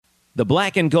The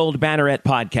Black and Gold Banneret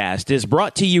podcast is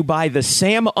brought to you by the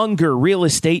Sam Unger Real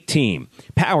Estate Team,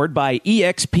 powered by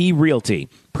eXp Realty,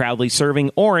 proudly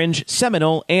serving Orange,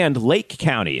 Seminole, and Lake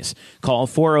counties. Call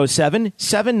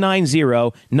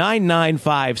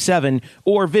 407-790-9957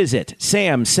 or visit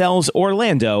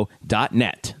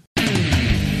samsellsorlando.net.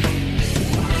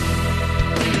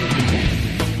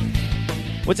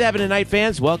 What's happening tonight,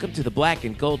 fans? Welcome to the Black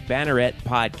and Gold Banneret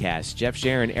podcast. Jeff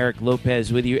Sharon, Eric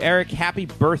Lopez with you. Eric, happy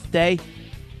birthday.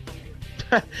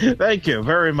 Thank you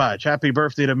very much. Happy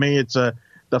birthday to me. It's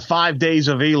the 5 days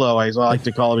of ELO, as I like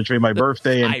to call it, between my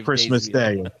birthday and Christmas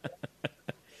Day.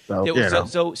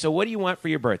 So what do you want for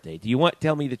your birthday?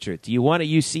 Tell me the truth. Do you want a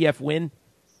UCF win?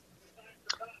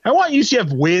 I want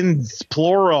UCF wins,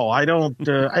 plural. I don't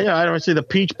see the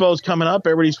Peach Bowl's coming up.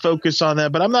 Everybody's focused on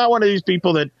that, but I'm not one of these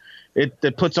people that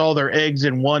puts all their eggs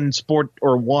in one sport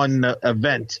or one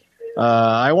event.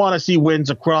 I want to see wins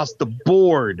across the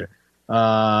board. All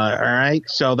right.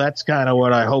 So that's kind of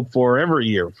what I hope for every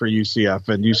year for UCF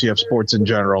and UCF sports in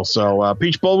general. So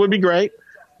Peach Bowl would be great.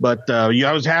 But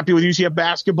I was happy with UCF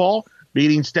basketball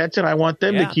beating Stetson. I want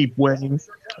them to keep winning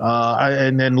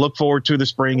and then look forward to the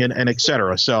spring and et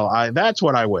cetera. So that's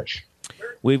what I wish.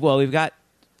 We've got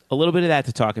a little bit of that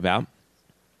to talk about.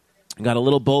 Got a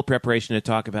little bowl preparation to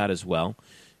talk about as well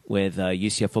with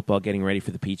UCF football getting ready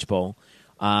for the Peach Bowl.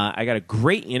 I got a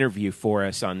great interview for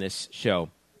us on this show.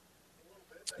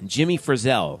 Jimmy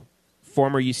Frizzell,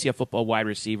 former UCF football wide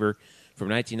receiver from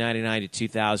 1999 to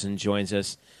 2000, joins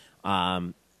us.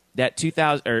 That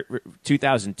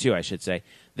 2002, I should say.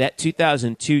 That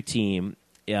 2002 team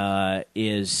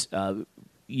is,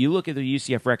 you look at the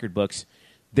UCF record books,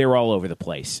 they're all over the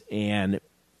place. And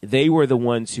they were the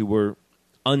ones who were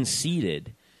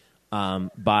unseated in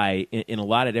a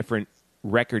lot of different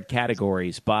record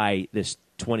categories by this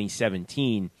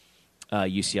 2017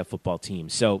 UCF football team.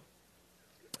 So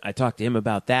I talked to him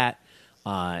about that,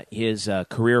 his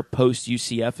career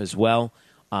post-UCF as well.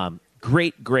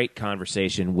 Great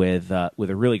conversation with a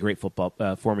really great former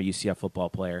UCF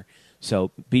football player. So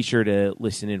be sure to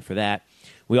listen in for that.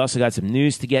 We also got some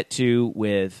news to get to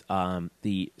with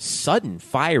the sudden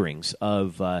firings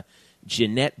of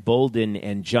Jeanette Bolden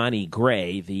and Johnny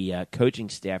Gray, the coaching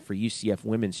staff for UCF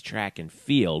women's track and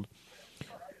field.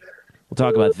 We'll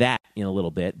talk about that in a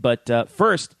little bit. But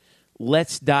first,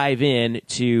 let's dive in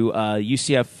to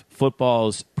UCF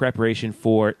football's preparation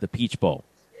for the Peach Bowl.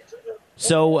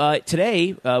 So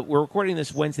today, we're recording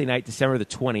this Wednesday night, December the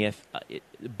 20th.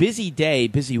 Busy day,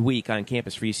 busy week on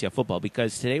campus for UCF football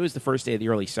because today was the first day of the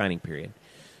early signing period.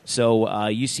 So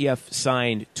UCF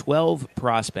signed 12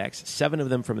 prospects, 7 of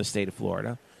them from the state of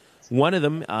Florida. One of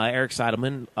them, Eric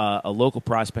Seidelman, a local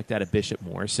prospect out of Bishop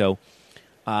Moore. So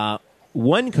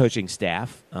one coaching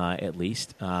staff, at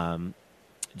least,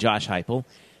 Josh Heupel,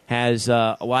 has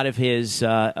a lot of his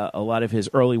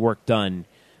early work done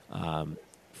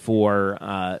for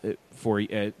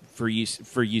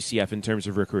UCF in terms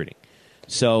of recruiting.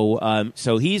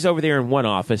 So he's over there in one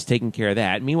office taking care of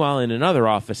that. Meanwhile, in another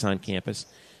office on campus,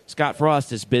 Scott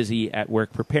Frost is busy at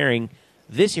work preparing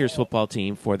this year's football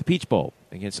team for the Peach Bowl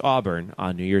against Auburn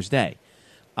on New Year's Day.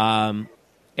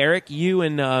 Eric, you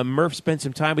and Murph spent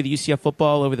some time with UCF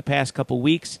football over the past couple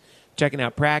weeks, checking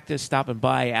out practice, stopping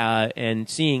by, and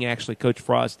seeing actually Coach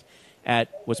Frost at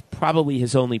what's probably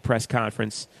his only press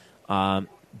conference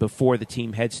before the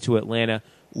team heads to Atlanta.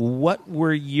 What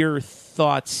were your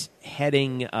thoughts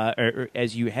heading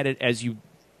as you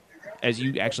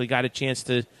actually got a chance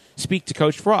to speak to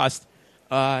Coach Frost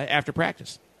after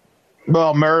practice?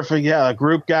 Well, Murph, the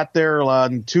group got there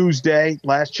on Tuesday.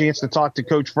 Last chance to talk to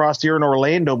Coach Frost here in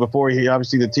Orlando before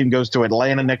the team goes to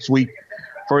Atlanta next week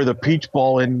for the Peach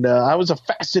Bowl. And I was a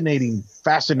fascinating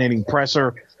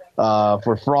presser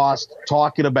for Frost,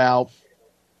 talking about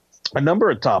a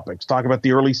number of topics, talking about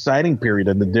the early signing period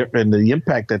and the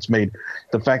impact that's made,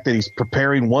 the fact that he's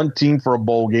preparing one team for a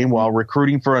bowl game while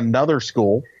recruiting for another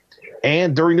school,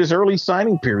 and during this early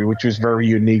signing period, which was very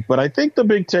unique. But I think the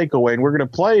big takeaway, and we're going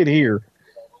to play it here,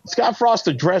 Scott Frost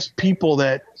addressed people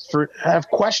that have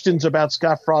questions about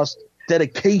Scott Frost's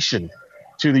dedication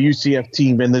to the UCF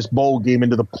team in this bowl game and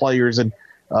to the players, and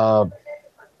the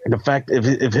fact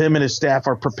if him and his staff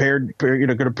are prepared, going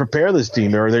to prepare this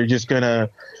team, or they're just going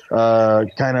to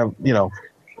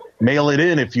mail it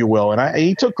in, if you will. And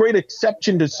he took great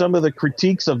exception to some of the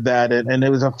critiques of that, and it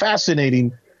was a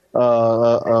fascinating.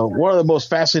 One of the most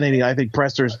fascinating, I think,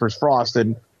 pressers for Frost,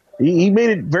 and he made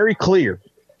it very clear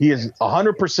he is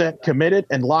 100% committed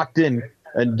and locked in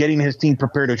and getting his team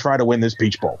prepared to try to win this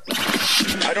Peach Bowl.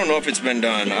 I don't know if it's been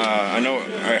done.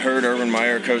 I heard Urban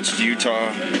Meyer coached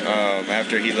Utah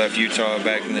after he left Utah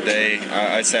back in the day.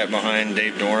 I sat behind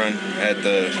Dave Doran at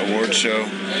the awards show,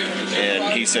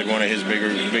 and he said one of his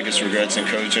biggest regrets in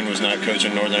coaching was not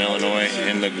coaching Northern Illinois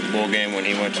in the bowl game when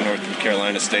he went to North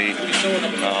Carolina State.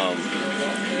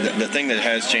 The thing that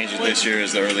has changed this year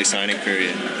is the early signing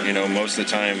period. You know, most of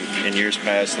the time in years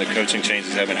past, the coaching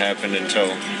changes haven't happened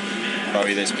until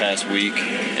probably this past week,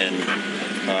 and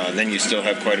then you still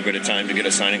have quite a bit of time to get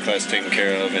a signing class taken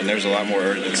care of, and there's a lot more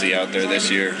urgency out there this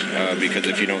year because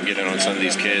if you don't get in on some of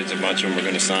these kids, a bunch of them are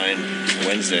going to sign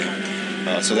Wednesday.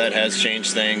 So that has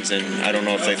changed things, and I don't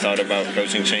know if they thought about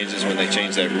coaching changes when they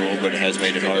changed that rule, but it has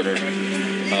made it harder.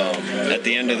 At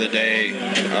the end of the day,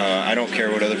 I don't care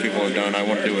what other people have done. I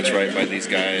want to do what's right by these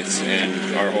guys,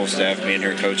 and our whole staff being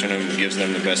here coaching them gives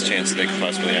them the best chance they could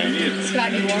possibly have.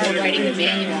 Scott, you are writing a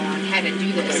manual on how to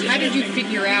do this. How did you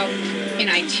figure out an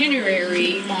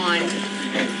itinerary on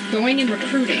going and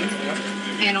recruiting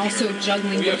and also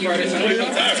juggling what you're doing?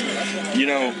 You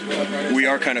know, we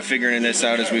are kind of figuring this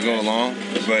out as we go along,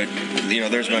 but, you know,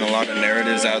 there's been a lot of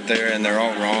narratives out there, and they're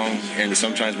all wrong, and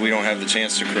sometimes we don't have the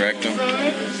chance to correct them.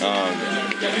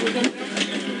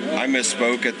 I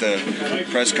misspoke at the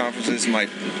press conferences, my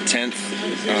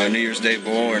 10th New Year's Day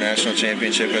Bowl or national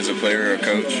championship as a player or a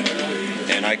coach.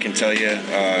 And I can tell you,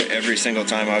 every single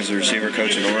time I was a receiver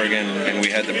coach in Oregon and we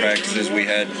had the practices we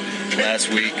had last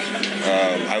week,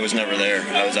 I was never there.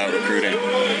 I was out recruiting.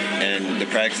 And the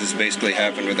practices basically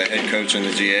happened with the head coach and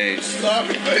the GAs.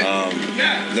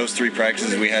 Those 3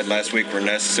 practices we had last week were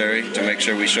necessary to make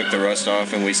sure we shook the rust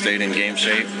off and we stayed in game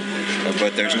shape.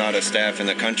 But there's not a staff in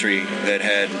the country that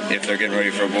had, if they're getting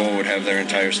ready for a bowl, would have their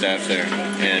entire staff there.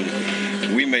 And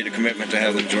we made a commitment to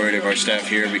have the majority of our staff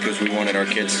here because we wanted our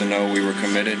kids to know we were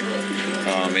committed.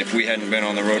 If we hadn't been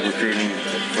on the road recruiting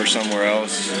for somewhere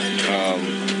else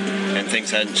and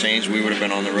things hadn't changed, we would have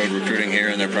been on the road recruiting here,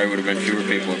 and there probably would have been fewer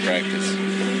people at practice.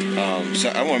 So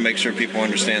I want to make sure people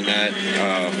understand that.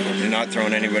 I'm not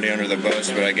throwing anybody under the bus,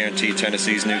 but I guarantee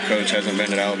Tennessee's new coach hasn't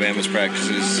been at Alabama's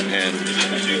practices, and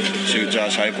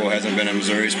Josh Heupel hasn't been at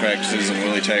Missouri's practices, and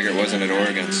Willie Taggart wasn't at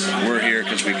Oregon's. We're here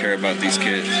because we care about these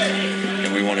kids,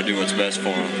 and we want to do what's best for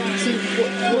them. So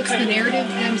what's the narrative?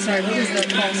 I'm sorry, what is the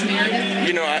false narrative?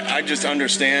 You know, I just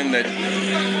understand that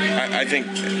I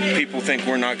think people think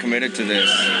we're not committed to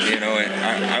this. You know,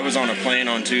 I was on a plane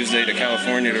on Tuesday to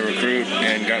California to recruit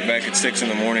and got back at 6 in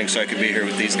the morning so I could be here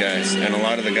with these guys. And a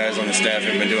lot of the guys on the staff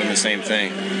have been doing the same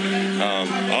thing.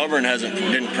 Auburn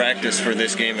didn't practice for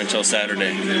this game until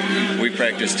Saturday. We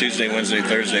practiced Tuesday, Wednesday,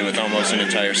 Thursday with almost an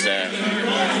entire staff.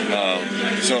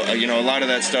 You know, a lot of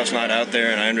that stuff's not out there,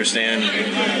 and I understand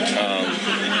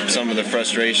some of the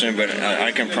frustration, but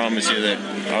I can promise you that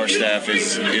our staff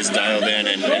is dialed in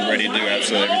and ready to do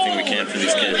absolutely everything we can for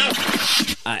these kids.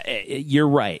 You're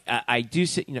right. I do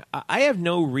say, you know, I have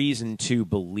no reason to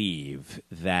believe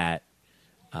that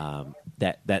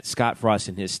that Scott Frost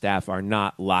and his staff are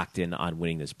not locked in on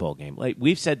winning this bowl game. Like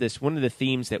we've said this, one of the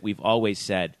themes that we've always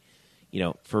said, you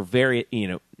know, for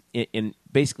in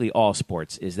basically all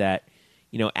sports is that,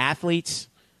 you know, athletes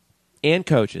and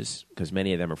coaches, because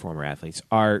many of them are former athletes,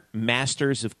 are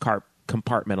masters of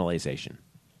compartmentalization.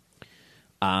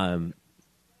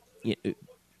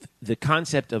 The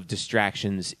concept of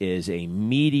distractions is a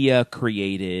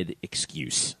media-created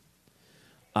excuse.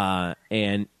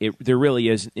 And there really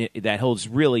is that holds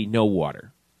really no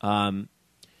water. I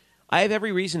have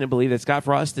every reason to believe that Scott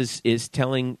Frost is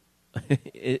telling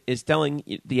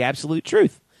the absolute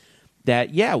truth.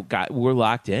 That we're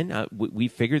locked in. We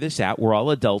figured this out. We're all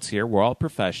adults here. We're all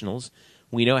professionals.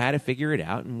 We know how to figure it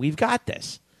out, and we've got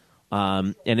this.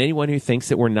 And anyone who thinks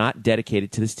that we're not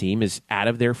dedicated to this team is out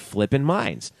of their flippin'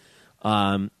 minds.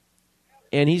 And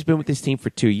he's been with this team for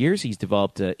 2 years. He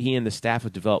and the staff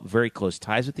have developed very close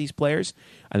ties with these players.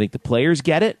 I think the players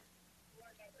get it.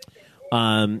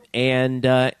 And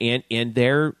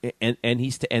they're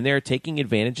taking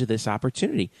advantage of this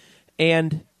opportunity.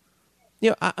 And you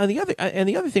know, and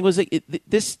the other thing was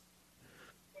this.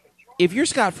 If you're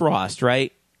Scott Frost,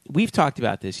 right? We've talked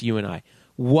about this, you and I.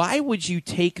 Why would you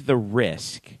take the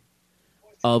risk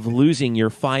of losing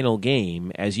your final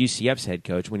game as UCF's head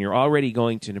coach when you're already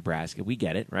going to Nebraska? We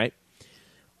get it, right?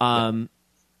 Why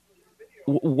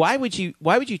would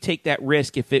you take that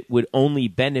risk if it would only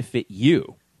benefit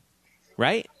you,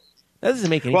 right? That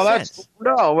doesn't make any sense.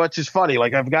 Which is funny.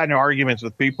 Like, I've gotten into arguments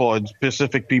with people and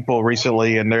specific people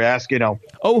recently, and they're asking,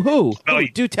 Oh, who?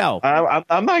 Do tell.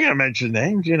 I'm not going to mention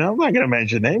names, I'm not going to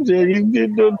mention names.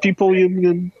 People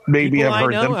you maybe People have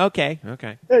heard I know? them. Okay.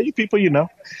 Yeah, you people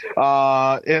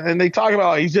and they talk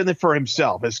about he's in it for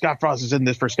himself. And Scott Frost is in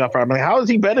this for Scott Frost. I'm like, how is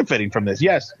he benefiting from this?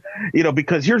 Yes,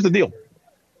 because here's the deal.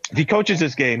 If he coaches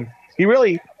this game,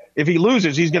 if he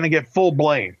loses, he's going to get full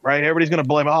blame, right? Everybody's going to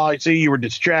blame, I see you were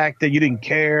distracted, you didn't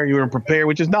care, you weren't prepared,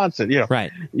 which is nonsense. Right.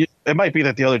 It might be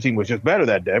that the other team was just better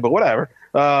that day, but whatever.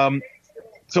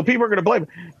 So people are going to blame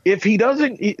him. If he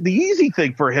doesn't, the easy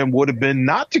thing for him would have been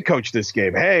not to coach this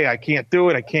game. Hey, I can't do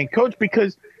it. I can't coach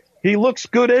because he looks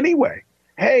good anyway.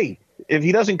 Hey, if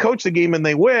he doesn't coach the game and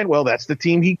they win, well, that's the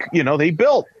team they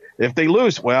built. If they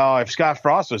lose, well, if Scott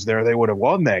Frost was there, they would have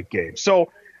won that game.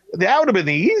 So that would have been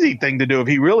the easy thing to do if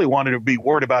he really wanted to be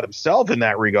worried about himself in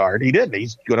that regard. He didn't.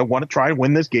 He's going to want to try and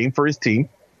win this game for his team.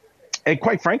 And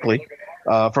quite frankly,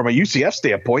 from a UCF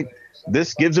standpoint,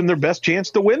 this gives them their best chance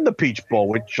to win the Peach Bowl,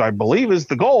 which I believe is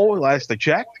the goal, last I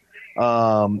checked.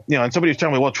 And somebody was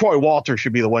telling me, well, Troy Walter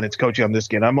should be the one that's coaching on this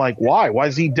game. I'm like, why? Why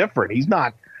is he different? He's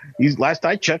not. Last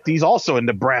I checked, he's also a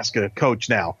Nebraska coach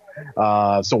now.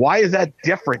 So why is that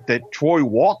different that Troy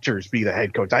Walters be the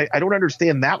head coach? I don't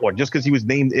understand that one, just because he was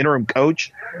named interim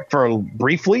coach for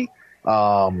briefly.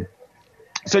 So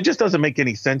it just doesn't make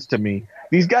any sense to me.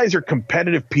 These guys are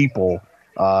competitive people.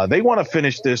 They want to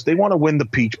finish this. They want to win the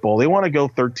Peach Bowl. They want to go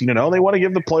 13-0. They want to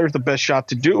give the players the best shot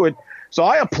to do it. So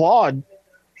I applaud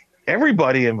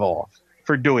everybody involved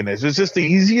for doing this. Is this the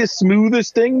easiest,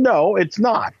 smoothest thing? No, it's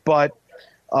not. But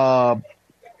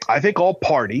I think all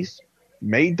parties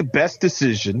made the best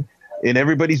decision in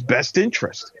everybody's best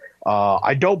interest.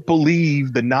 I don't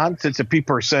believe the nonsense that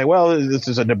people are saying, well, this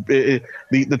is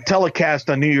the telecast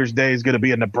on New Year's Day is going to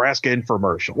be a Nebraska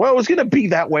infomercial. Well, it's going to be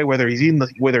that way whether he's in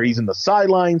the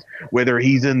sidelines, whether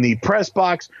he's in the press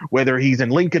box, whether he's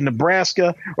in Lincoln,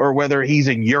 Nebraska, or whether he's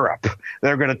in Europe.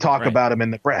 They're going to talk about him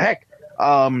in the heck.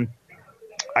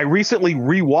 I recently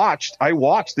watched the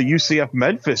UCF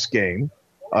Memphis game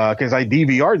because I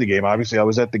DVR'd the game. Obviously, I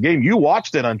was at the game. You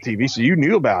watched it on TV, so you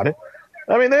knew about it.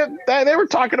 I mean, they were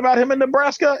talking about him in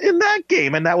Nebraska in that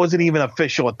game, and that wasn't even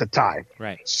official at the time.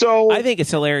 Right. So I think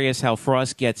it's hilarious how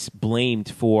Frost gets blamed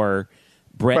for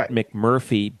Brett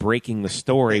McMurphy breaking the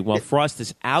story while Frost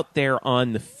is out there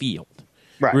on the field.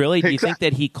 Right. Really? Do you think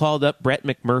that he called up Brett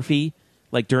McMurphy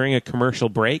like during a commercial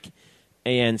break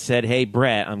and said, "Hey,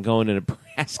 Brett, I'm going to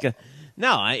Nebraska"?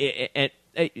 No.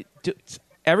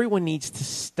 Everyone needs to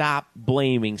stop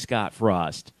blaming Scott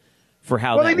Frost for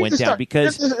how that went down,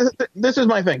 because this is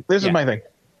my thing. This is my thing,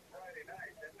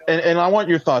 and I want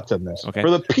your thoughts on this. Okay.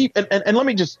 For the people, and let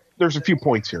me just. There's a few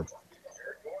points here.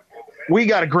 We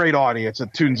got a great audience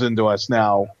that tunes into us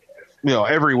now.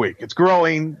 Every week it's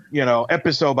growing.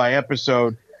 Episode by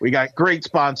episode. We got great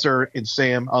sponsor in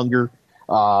Sam Unger.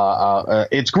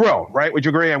 It's grown, right? Would you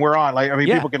agree? And we're on.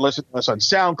 People can listen to us on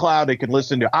SoundCloud. They can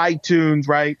listen to iTunes,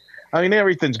 right? I mean,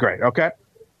 everything's great. Okay.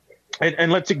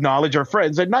 And let's acknowledge our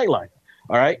friends at Nightline.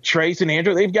 All right, Trace and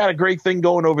Andrew, they've got a great thing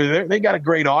going over there. They got a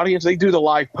great audience. They do the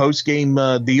live post-game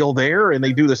deal there, and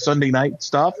they do the Sunday night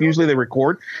stuff. Usually they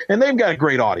record, and they've got a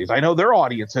great audience. I know their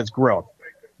audience has grown.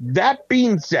 That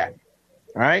being said,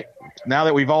 all right, now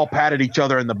that we've all patted each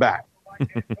other in the back,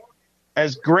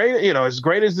 as great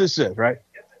as this is, right,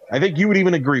 I think you would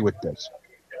even agree with this.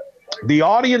 The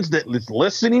audience that is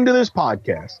listening to this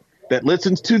podcast, that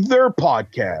listens to their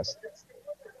podcast,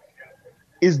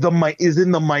 is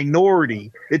in the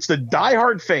minority. It's the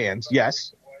diehard fans,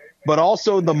 yes, but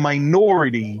also the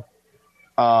minority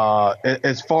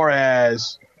as far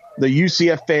as the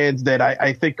UCF fans that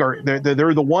I think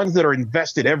they're the ones that are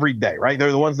invested every day, right?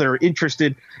 They're the ones that are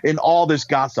interested in all this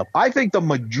gossip. I think the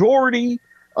majority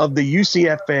of the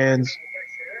UCF fans,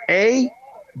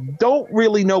 don't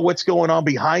really know what's going on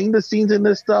behind the scenes in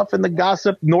this stuff and the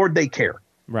gossip, nor they care.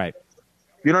 Right.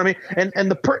 You know what I mean?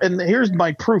 And here's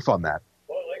my proof on that.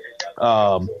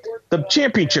 The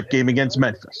championship game against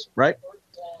Memphis, right?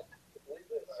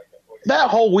 That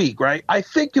whole week, right? I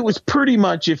think it was pretty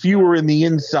much, if you were in the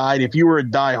inside, if you were a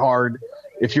diehard,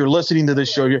 if you're listening to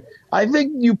this show, I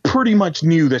think you pretty much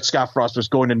knew that Scott Frost was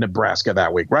going to Nebraska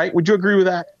that week, right? Would you agree with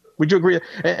that? Would you agree?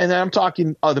 And I'm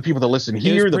talking the people that listen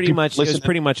here. It was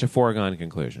pretty much a foregone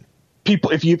conclusion.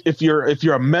 People, if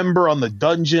you're a member on the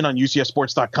Dungeon on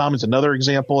UCFsports.com is another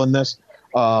example in this.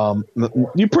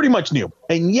 You pretty much knew,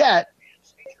 and yet,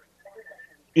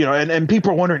 and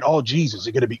people are wondering, oh, geez, is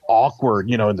it going to be awkward,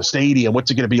 in the stadium? What's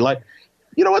it going to be like?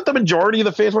 You know what the majority of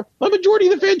the fans were? The majority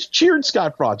of the fans cheered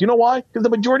Scott Frost. You know why? Because the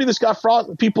majority of the Scott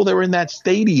Frost people that were in that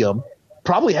stadium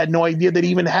probably had no idea that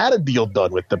he even had a deal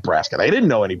done with Nebraska. They didn't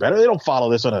know any better. They don't follow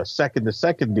this on a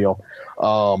second-to-second deal.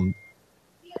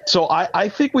 So I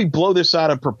think we blow this out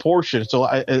of proportion. So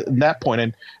at that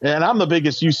point, and I'm the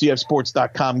biggest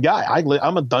UCFsports.com guy.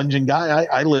 I'm a Dungeon guy.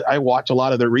 I watch a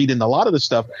lot of the reading, a lot of the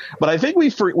stuff. But I think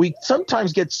we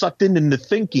sometimes get sucked into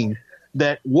thinking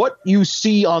that what you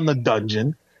see on the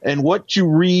Dungeon and what you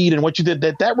read and what you did,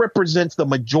 that represents the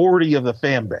majority of the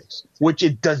fan base, which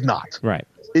it does not. Right.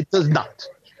 It does not.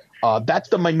 That's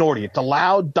the minority. It's a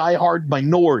loud, diehard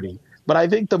minority. But I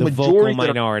think the majority, vocal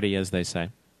minority, as they say.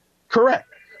 Correct.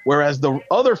 Whereas the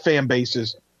other fan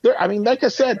bases, like I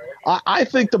said, I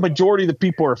think the majority of the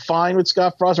people are fine with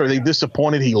Scott Frost. Are they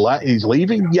disappointed he's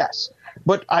leaving? Yes.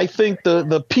 But I think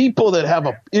the people that have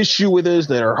an issue with this,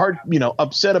 that are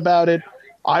upset about it,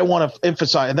 I want to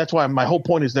emphasize, and that's why my whole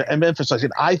point is that I'm emphasizing,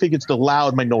 I think it's the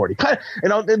loud minority.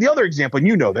 And the other example, and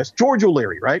you know this, George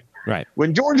O'Leary, right? Right.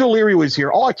 When George O'Leary was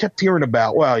here, all I kept hearing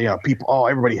about,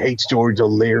 everybody hates George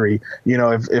O'Leary. When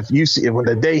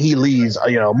the day he leaves,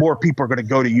 more people are going to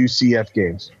go to UCF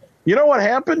games. You know what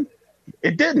happened?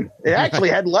 It didn't. It actually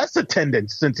had less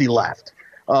attendance since he left.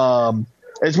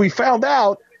 As we found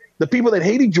out, the people that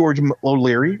hated George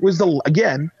O'Leary was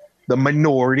the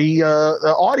minority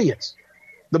audience.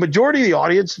 The majority of the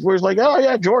audience was like, oh,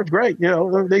 yeah, George, great.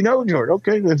 They know George.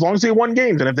 Okay, as long as they won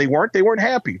games. And if they weren't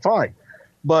happy. Fine.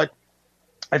 But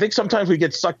I think sometimes we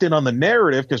get sucked in on the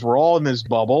narrative because we're all in this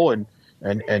bubble. And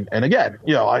again,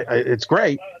 it's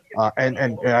great.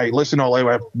 And I listen to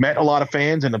I've met a lot of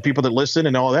fans and the people that listen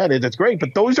and all that. It's great.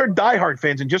 But those are diehard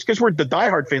fans. And just because we're the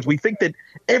diehard fans, we think that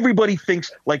everybody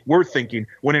thinks like we're thinking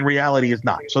when in reality is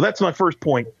not. So that's my first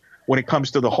point when it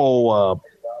comes to the whole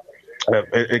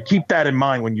keep that in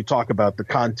mind when you talk about the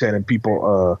content and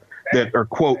people that are,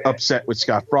 quote, upset with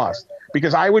Scott Frost.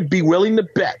 Because I would be willing to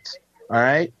bet, all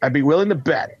right? I'd be willing to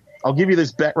bet. I'll give you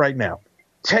this bet right now.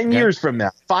 10 years from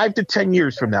now, 5 to 10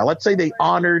 years from now, let's say they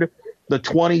honored the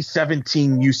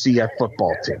 2017 UCF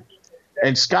football team.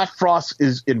 And Scott Frost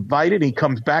is invited. He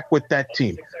comes back with that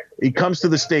team. He comes to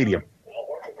the stadium.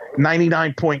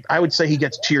 I would say he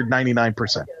gets cheered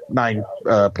 99%,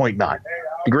 9.9.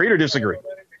 Agree or disagree?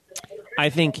 I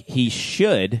think he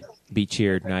should be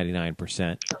cheered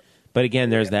 99%. But again,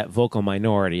 there's that vocal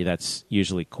minority that's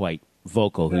usually quite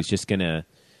vocal who's just going to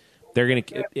 – they're going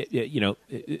to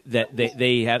 – that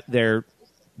they have their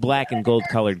black and gold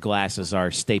colored glasses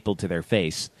are stapled to their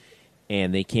face,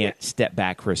 and they can't step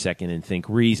back for a second and think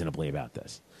reasonably about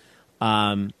this.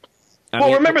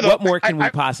 Remember, what more can we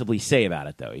possibly say about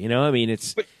it, though?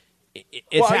 It's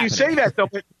happening. You say that, though,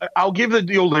 but I'll give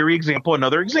the O'Leary example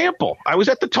another example. I was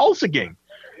at the Tulsa game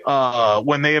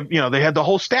when they had the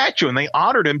whole statue and they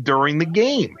honored him during the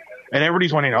game. And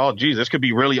everybody's wondering, oh, geez, this could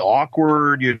be really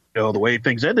awkward, the way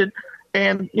things ended.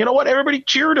 And you know what? Everybody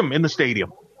cheered him in the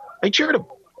stadium. They cheered him.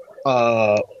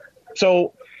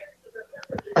 So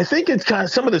I think it's kind of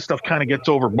some of this stuff kind of gets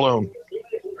overblown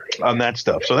on that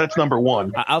stuff. So that's number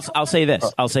one. I'll say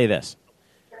this.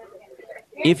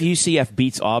 If UCF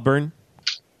beats Auburn,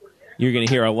 you're going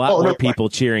to hear a lot more people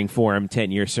cheering for him 10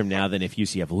 years from now than if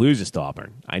UCF loses to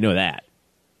Auburn. I know that.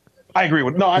 I agree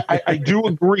with. No, I do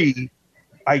agree.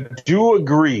 I do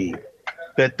agree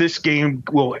that this game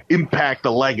will impact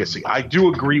the legacy. I do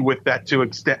agree with that to an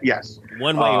extent. Yes,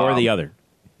 one way or the other.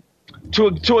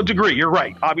 To a degree, you're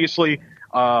right. Obviously,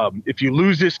 if you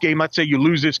lose this game, let's say you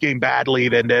lose this game badly,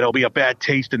 then there'll be a bad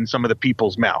taste in some of the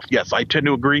people's mouth. Yes, I tend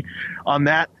to agree on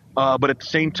that. But at the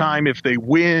same time, if they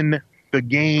win the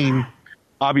game,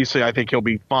 obviously I think he'll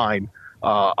be fine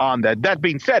on that. That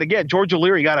being said, again, George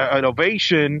O'Leary got an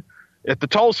ovation at the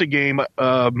Tulsa game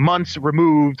months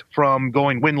removed from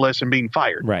going winless and being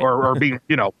fired, right, or being,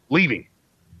 leaving.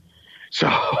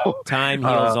 So time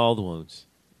heals all the wounds.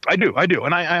 I do.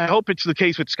 And I hope it's the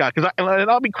case with Scott, because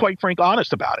I'll be quite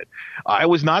honest about it. I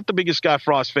was not the biggest Scott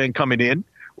Frost fan coming in.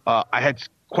 I had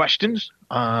questions.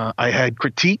 I had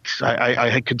critiques. I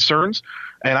had concerns.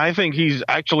 And I think he's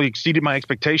actually exceeded my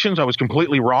expectations. I was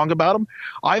completely wrong about him.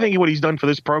 I think what he's done for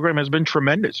this program has been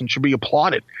tremendous and should be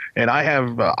applauded. And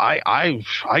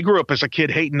I grew up as a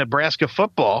kid hating Nebraska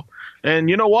football. And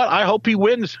you know what? I hope he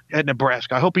wins at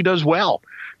Nebraska. I hope he does well,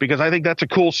 because I think that's a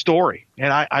cool story.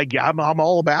 And I'm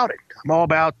all about it. I'm all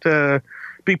about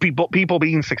people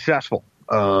being successful.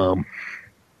 So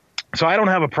I don't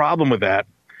have a problem with that.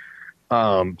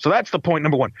 So that's the point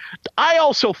number one. I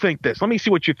also think this. Let me see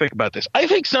what you think about this. I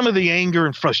think some of the anger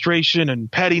and frustration and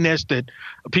pettiness that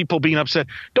people being upset,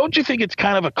 don't you think it's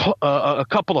kind of a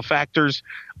couple of factors?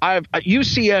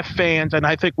 UCF fans, and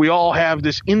I think we all have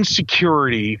this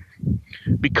insecurity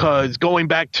because going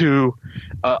back to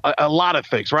a lot of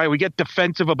things, right? We get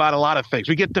defensive about a lot of things.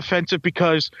 We get defensive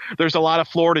because there's a lot of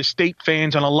Florida State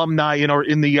fans and alumni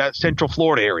in the Central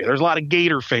Florida area. There's a lot of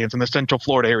Gator fans in the Central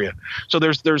Florida area. So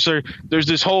there's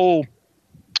this whole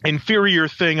inferior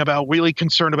thing about really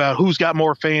concerned about who's got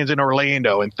more fans in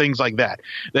Orlando and things like that.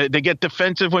 They get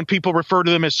defensive when people refer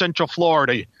to them as Central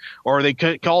Florida, or they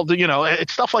call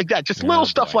it's stuff like that, just little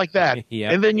stuff like that.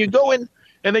 Yep. And then you go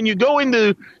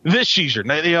into this season,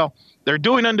 they're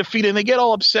doing undefeated, and they get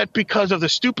all upset because of the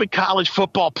stupid college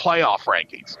football playoff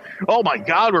rankings. Oh my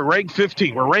God, we're ranked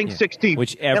 15, we're ranked 16,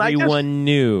 which everyone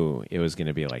knew it was going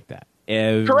to be like that.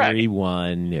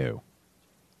 Everyone knew.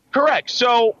 Correct.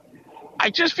 So I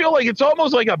just feel like it's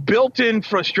almost like a built-in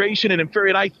frustration and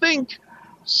infuriation. I think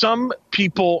some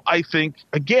people,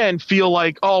 again, feel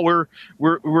like, oh,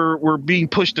 we're being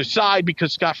pushed aside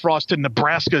because Scott Frost in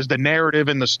Nebraska is the narrative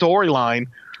and the storyline,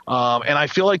 and I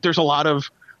feel like there's a lot of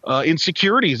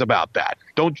insecurities about that.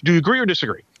 Do you agree or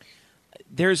disagree?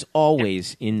 There's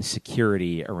always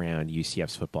insecurity around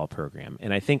UCF's football program,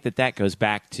 and I think that goes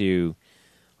back to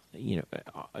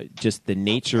just the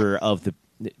nature of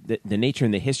the nature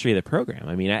and the history of the program.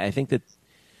 I mean, I think that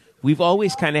we've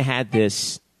always kind of had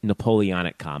this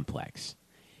Napoleonic complex,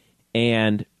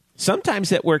 and sometimes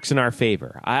that works in our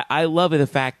favor. I love the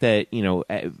fact that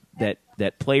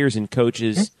that players and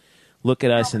coaches look at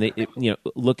us and they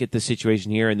look at the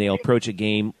situation here, and they'll approach a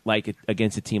game like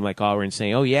against a team like Auburn and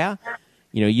say, "Oh yeah,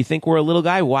 you think we're a little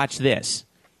guy? Watch this."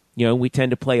 We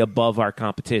tend to play above our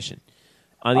competition.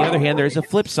 On the other hand, there's a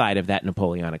flip side of that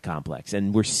Napoleonic complex,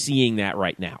 and we're seeing that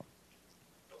right now.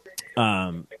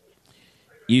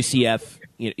 UCF,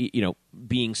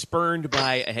 being spurned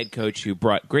by a head coach who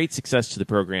brought great success to the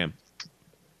program,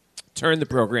 turned the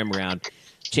program around,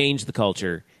 changed the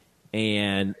culture,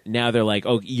 and now they're like,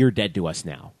 "Oh, you're dead to us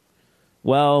now."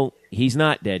 Well, he's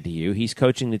not dead to you. He's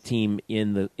coaching the team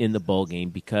in the bowl game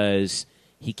because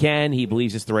he can. He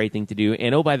believes it's the right thing to do.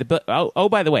 And by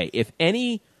the way, if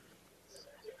any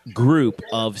group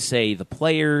of, say, the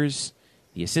players,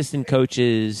 the assistant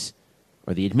coaches,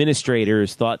 or the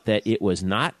administrators thought that it was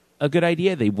not a good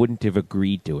idea, they wouldn't have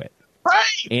agreed to it.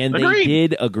 Right. And Agreed. They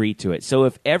did agree to it. So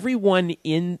if everyone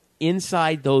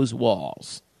inside those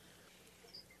walls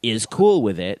is cool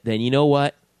with it, then you know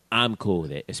what? I'm cool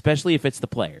with it, especially if it's the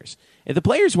players. If the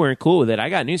players weren't cool with it, I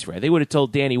got news for you. They would have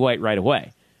told Danny White right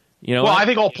away. I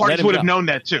think all parties would have known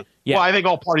that too. Yeah. Well, I think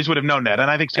all parties would have known that,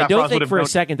 and I think Scott Frost would have known. I don't think for a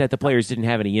second that the players didn't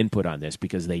have any input on this,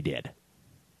 because they did.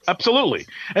 Absolutely.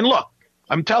 And look,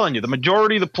 I'm telling you, the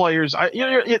majority of the players,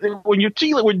 when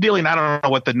we're dealing, I don't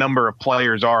know what the number of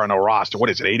players are on a roster.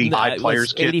 What is it, 85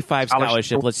 players? 85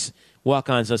 scholarship. Let's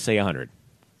walk-ons, let's say 100.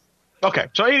 Okay,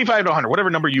 so 85 to 100, whatever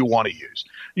number you want to use.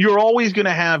 You're always going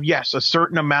to have, yes, a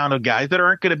certain amount of guys that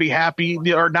aren't going to be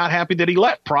happy or not happy that he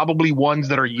left. Probably ones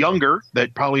that are younger,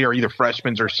 that probably are either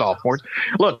freshmen or sophomores.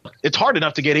 Look, it's hard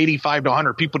enough to get 85 to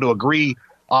 100 people to agree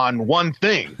on one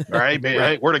thing, right?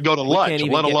 Right. Where to go to lunch,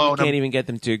 let alone. We can't even get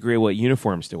them to agree what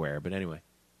uniforms to wear, but anyway.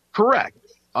 Correct.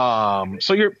 So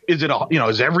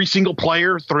is every single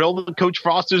player thrilled that Coach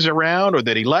Frost is around or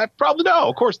that he left? Probably no,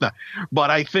 of course not. But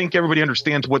I think everybody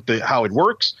understands how it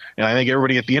works, and I think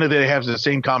everybody at the end of the day has the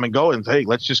same common goal and hey,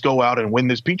 let's just go out and win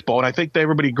this Peach Bowl. And I think that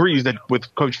everybody agrees that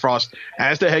with Coach Frost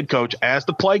as the head coach, as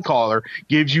the play caller,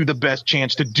 gives you the best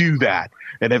chance to do that.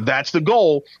 And if that's the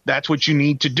goal, that's what you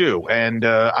need to do. And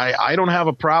I don't have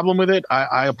a problem with it.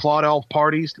 I applaud all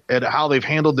parties at how they've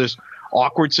handled this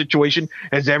awkward situation.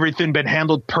 Has everything been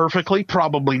handled perfectly?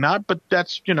 Probably not, but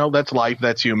that's life.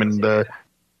 That's human.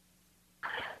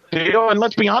 And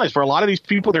let's be honest, for a lot of these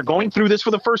people, they're going through this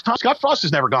for the first time. Scott Frost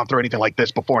has never gone through anything like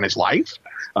this before in his life.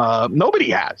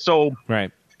 Nobody has. So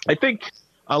right. I think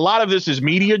a lot of this is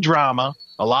media drama.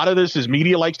 A lot of this is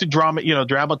media likes to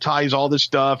dramatize all this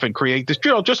stuff and create this,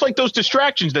 just like those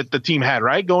distractions that the team had,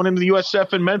 right? Going into the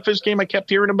USF and Memphis game I kept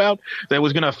hearing about that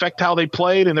was going to affect how they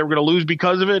played and they were going to lose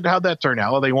because of it. How'd that turn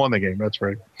out? Well, they won the game. That's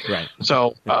right. Right.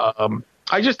 So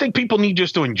I just think people need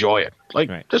just to enjoy it.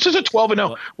 This is a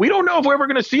 12-0. We don't know if we're ever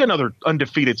going to see another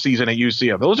undefeated season at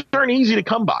UCF. Those aren't easy to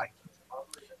come by.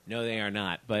 No, they are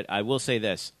not. But I will say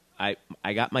this. I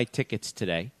got my tickets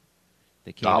today.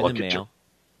 They came in the mail.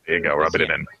 There you go, rub it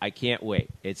in. I can't wait.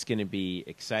 It's going to be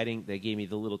exciting. They gave me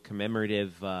the little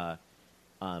commemorative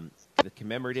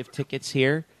tickets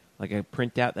here, like a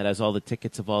printout that has all the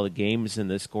tickets of all the games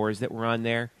and the scores that were on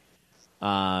there.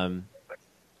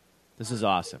 This is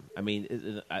awesome. I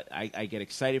mean, I get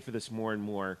excited for this more and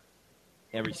more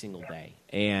every single day,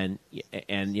 and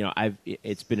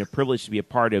it's been a privilege to be a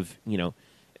part of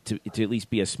to at least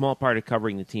be a small part of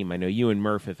covering the team. I know you and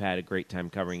Murph have had a great time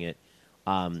covering it,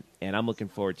 and I'm looking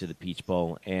forward to the Peach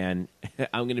Bowl. And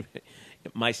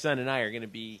my son and I are going to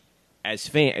be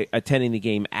attending the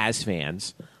game as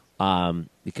fans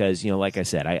because, like I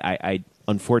said, I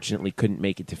unfortunately couldn't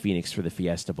make it to Phoenix for the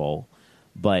Fiesta Bowl,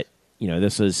 but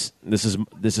this is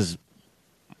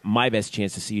my best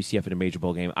chance to see UCF in a major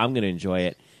bowl game. I'm going to enjoy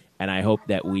it, and I hope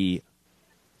that we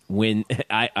win.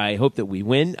 I hope that we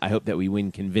win. I hope that we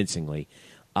win convincingly.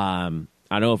 I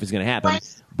don't know if it's going to happen,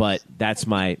 but that's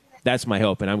my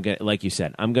hope. And I'm going, like you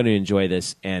said, I'm going to enjoy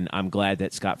this, and I'm glad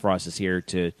that Scott Frost is here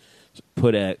to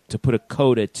put a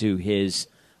coda to his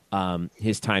time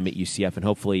at UCF, and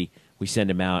hopefully we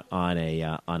send him out on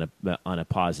a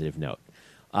positive note.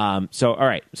 So all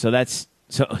right, so that's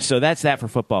that for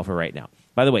football for right now.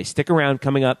 By the way, stick around.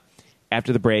 Coming up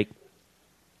after the break,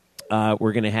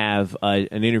 we're going to have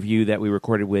an interview that we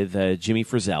recorded with Jimmy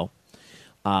Frizzell,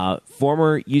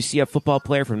 former UCF football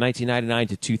player from 1999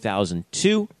 to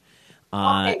 2002,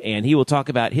 and he will talk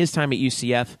about his time at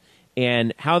UCF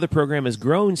and how the program has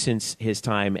grown since his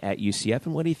time at UCF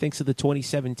and what he thinks of the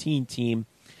 2017 team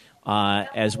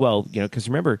as well. Because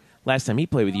remember, last time he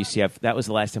played with UCF, that was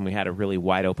the last time we had a really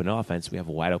wide-open offense. We have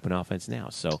a wide-open offense now.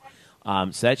 So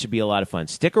that should be a lot of fun.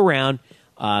 Stick around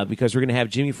because we're going to have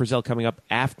Jimmy Frizzell coming up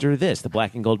after this. The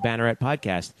Black and Gold Banneret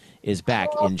podcast is back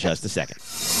in just a second.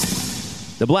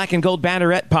 The Black and Gold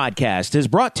Banneret podcast is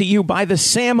brought to you by the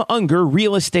Sam Unger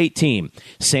Real Estate Team.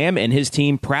 Sam and his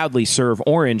team proudly serve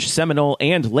Orange, Seminole,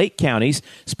 and Lake counties,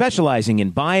 specializing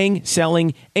in buying,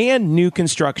 selling, and new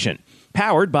construction.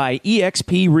 Powered by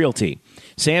eXp Realty.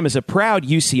 Sam is a proud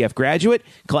UCF graduate,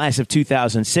 class of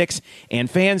 2006, and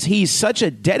fans, he's such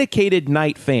a dedicated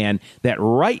Knight fan that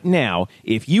right now,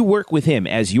 if you work with him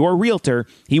as your realtor,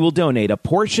 he will donate a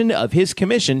portion of his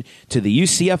commission to the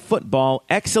UCF Football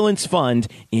Excellence Fund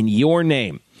in your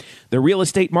name. The real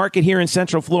estate market here in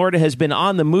Central Florida has been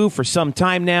on the move for some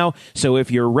time now, so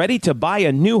if you're ready to buy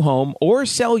a new home or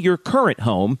sell your current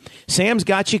home, Sam's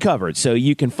got you covered so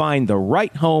you can find the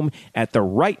right home at the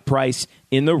right price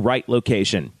in the right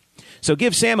location. So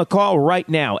give Sam a call right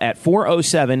now at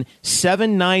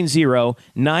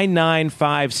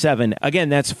 407-790-9957. Again,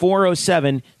 that's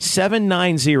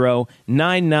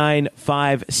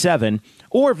 407-790-9957.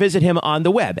 Or visit him on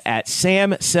the web at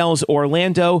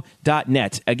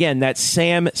samsellsorlando.net. Again, that's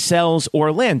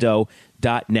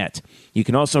samsellsorlando.net. You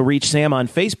can also reach Sam on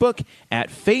Facebook at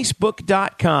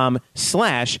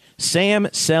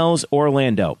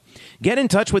facebook.com/samsellsorlando. Get in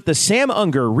touch with the Sam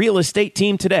Unger Real Estate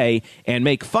Team today and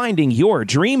make finding your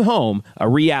dream home a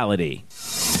reality.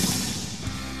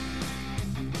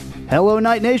 Hello,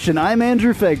 Night Nation. I'm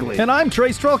Andrew Fegley. And I'm Trey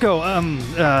Strelko.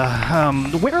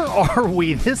 Where are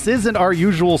we? This isn't our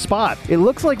usual spot. It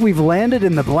looks like we've landed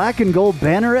in the Black and Gold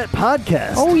Banneret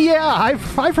podcast. Oh, yeah.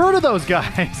 I've heard of those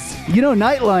guys.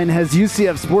 Nightline has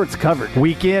UCF sports covered.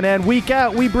 Week in and week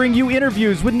out, we bring you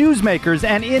interviews with newsmakers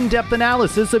and in-depth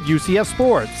analysis of UCF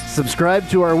sports. Subscribe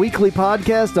to our weekly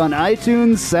podcast on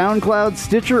iTunes, SoundCloud,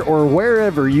 Stitcher, or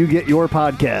wherever you get your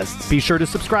podcasts. Be sure to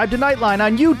subscribe to Nightline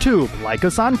on YouTube, like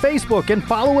us on Facebook, and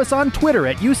follow us on Twitter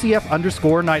at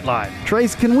UCF_Nightline.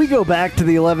 Trace, can we go back to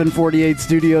the 1148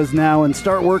 studios now and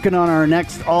start working on our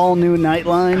next all-new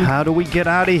Nightline? How do we get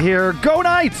out of here? Go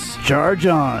Knights! Charge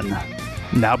on.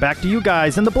 Now back to you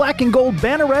guys in the Black and Gold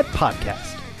Banneret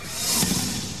podcast.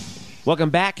 Welcome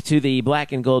back to the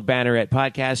Black and Gold Banneret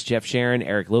podcast. Jeff Sharon,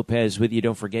 Eric Lopez with you.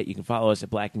 Don't forget, you can follow us at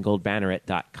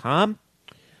blackandgoldbanneret.com.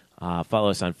 Follow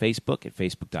us on Facebook at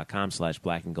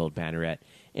facebook.com/blackandgoldbanneret.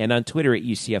 And on Twitter at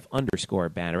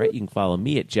UCF_Banneret. You can follow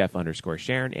me at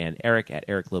Jeff_Sharon and Eric at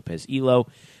Eric Lopez Elo.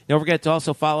 Don't forget to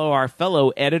also follow our fellow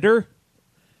editor,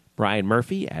 Brian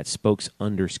Murphy at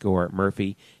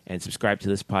Spokes_Murphy, and subscribe to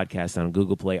this podcast on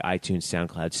Google Play, iTunes,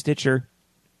 SoundCloud, Stitcher,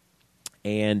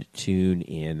 and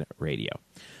TuneIn Radio.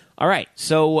 All right,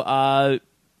 so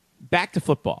back to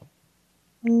football.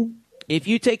 If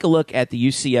you take a look at the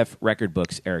UCF record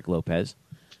books, Eric Lopez,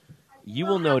 you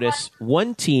will notice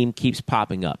one team keeps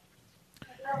popping up,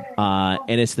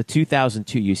 and it's the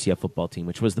 2002 UCF football team,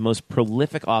 which was the most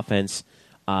prolific offense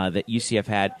that UCF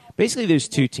had. Basically, there's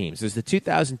two teams. There's the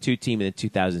 2002 team and the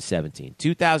 2017.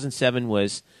 2007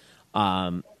 was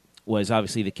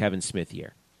obviously the Kevin Smith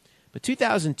year. But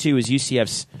 2002 is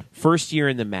UCF's first year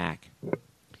in the MAC,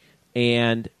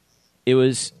 and it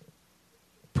was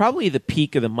probably the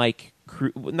peak of the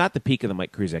not the peak of the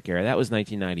Mike Kruzak era. That was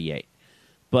 1998.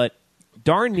 But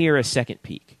darn near a second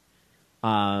peak.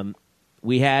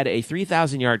 We had a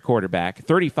 3,000-yard quarterback,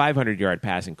 3,500-yard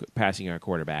passing yard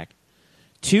quarterback,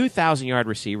 2,000-yard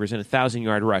receivers, and a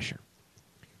 1,000-yard rusher.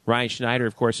 Ryan Schneider,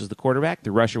 of course, was the quarterback.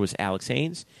 The rusher was Alex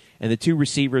Haynes. And the two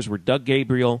receivers were Doug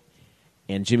Gabriel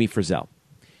and Jimmy Frizzell.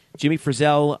 Jimmy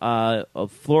Frizzell, a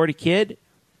Florida kid,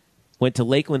 went to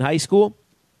Lakeland High School.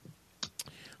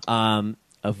 A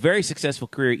very successful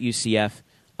career at UCF.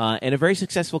 And a very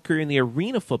successful career in the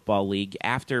Arena Football League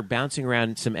after bouncing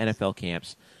around some NFL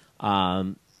camps.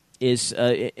 Was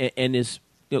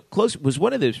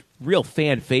one of the real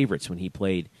fan favorites when he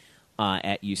played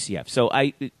at UCF. So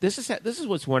this is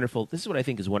what's wonderful. This is what I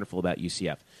think is wonderful about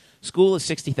UCF. School is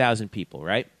 60,000 people,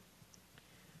 right?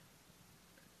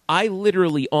 I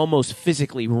literally almost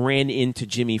physically ran into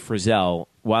Jimmy Frizzell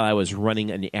while I was running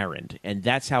an errand, and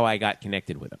that's how I got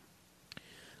connected with him.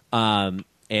 I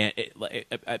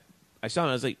saw him.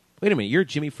 I was like, "Wait a minute, you're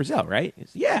Jimmy Frizzell, right?" He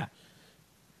said, "Yeah."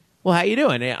 Well, how you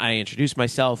doing? I introduced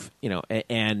myself,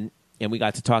 and we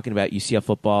got to talking about UCF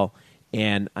football,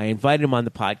 and I invited him on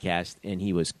the podcast, and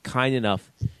he was kind enough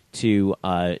to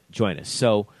join us.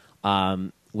 So,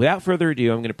 without further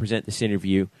ado, I'm going to present this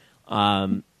interview.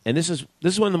 And this is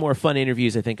one of the more fun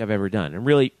interviews I think I've ever done. I'm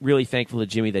really, really thankful to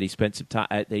Jimmy that he spent some time.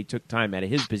 That he took time out of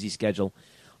his busy schedule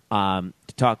to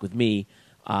talk with me.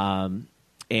 And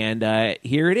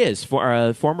here it is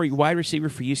for former wide receiver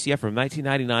for UCF from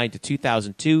 1999 to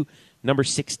 2002, number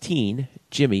 16,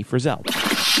 Jimmy Frizzell.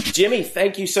 Jimmy,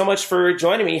 thank you so much for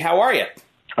joining me. How are you?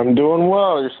 I'm doing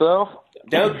well. Yourself?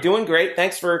 Doing great.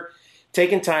 Thanks for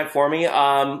taking time for me.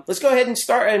 Let's go ahead and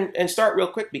start real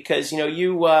quick because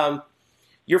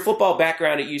your football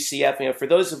background at UCF. For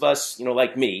those of us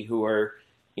like me who are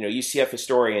UCF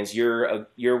historians, you're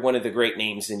one of the great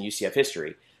names in UCF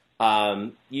history.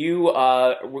 You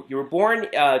were born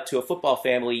to a football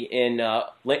family in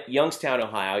Youngstown,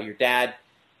 Ohio. Your dad,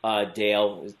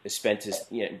 Dale, spent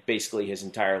basically his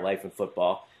entire life in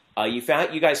football. You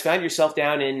guys found yourself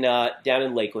down in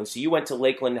Lakeland. So you went to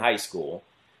Lakeland High School,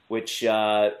 which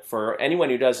for anyone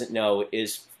who doesn't know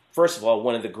is, first of all,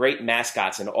 one of the great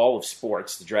mascots in all of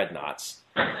sports, the Dreadnoughts.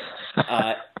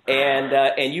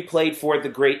 And you played for the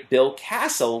great Bill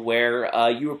Castle, where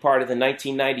you were part of the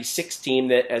 1996 team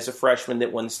that, as a freshman,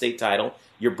 that won the state title.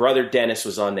 Your brother Dennis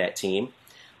was on that team.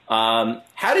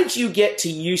 How did you get to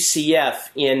UCF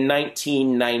in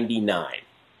 1999?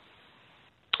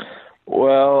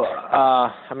 Well,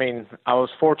 I was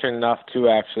fortunate enough to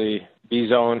actually be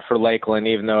zoned for Lakeland,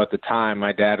 even though at the time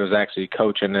my dad was actually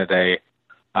coaching at a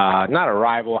not a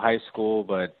rival high school,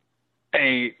 but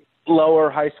a lower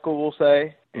high school, we'll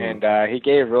say. And he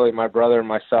gave really my brother and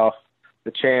myself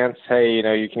the chance, hey,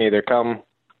 you can either come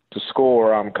to school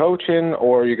where I'm coaching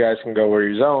or you guys can go where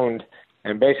you're zoned.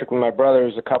 And basically my brother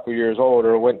was a couple years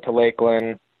older, went to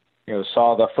Lakeland,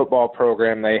 saw the football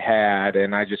program they had,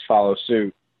 and I just followed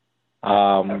suit.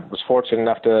 Was fortunate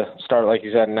enough to start, like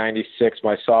you said, in 96,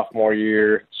 my sophomore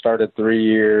year, started 3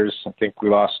 years. I think we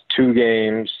lost 2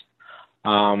 games.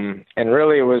 And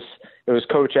really it was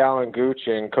Coach Alan Gooch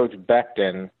and Coach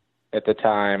Becton at the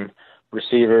time,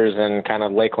 receivers in kind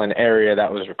of Lakeland area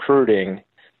that was recruiting.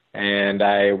 And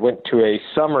I went to a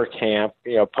summer camp,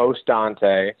 post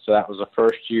Dante. So that was the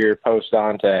first year post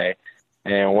Dante.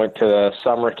 And went to the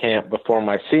summer camp before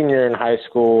my senior in high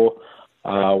school,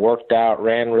 worked out,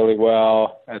 ran really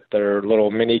well at their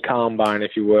little mini combine,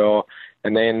 if you will.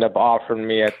 And they ended up offering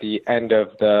me at the end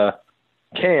of the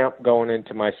camp going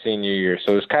into my senior year.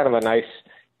 So it was kind of a nice,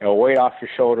 weight off your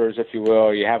shoulders, if you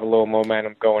will. You have a little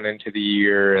momentum going into the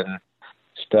year, and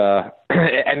just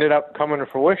it ended up coming to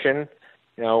fruition.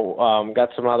 Got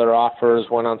some other offers,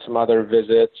 went on some other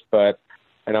visits, but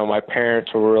my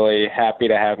parents were really happy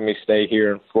to have me stay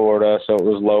here in Florida, so it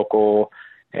was local,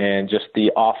 and just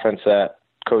the offense that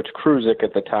Coach Kruzik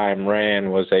at the time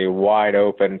ran was a wide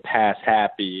open, pass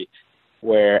happy,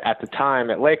 where at the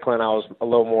time at Lakeland I was a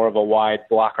little more of a wide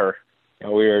blocker.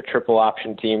 We were a triple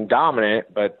option team,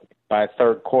 dominant, but by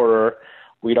third quarter,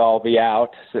 we'd all be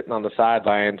out sitting on the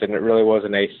sidelines, and it really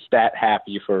wasn't a stat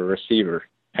happy for a receiver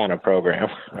kind of program.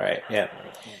 Right, yeah.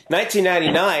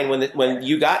 1999, when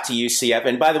you got to UCF,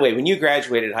 and by the way, when you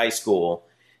graduated high school,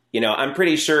 I'm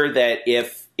pretty sure that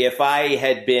if I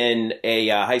had been a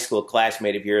high school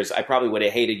classmate of yours, I probably would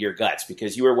have hated your guts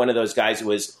because you were one of those guys who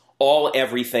was all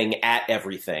everything at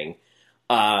everything.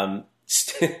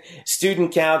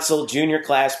 Student council, junior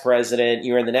class president,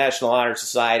 you were in the National Honor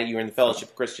Society, you were in the Fellowship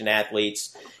of Christian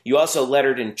Athletes. You also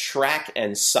lettered in track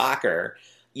and soccer.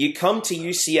 You come to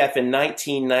UCF in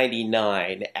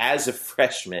 1999 as a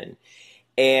freshman,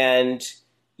 and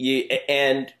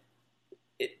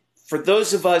for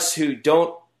those of us who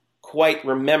don't quite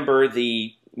remember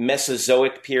the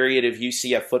Mesozoic period of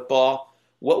UCF football,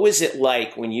 what was it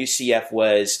like when UCF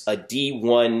was a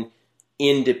D1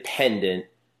 independent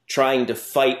trying to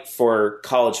fight for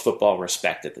college football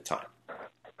respect at the time?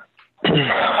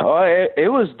 Well,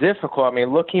 it was difficult. I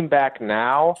mean, looking back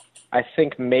now, I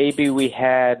think maybe we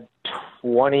had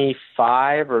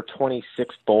 25 or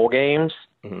 26 bowl games.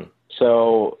 Mm-hmm.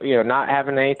 So, not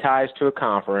having any ties to a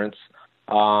conference.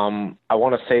 I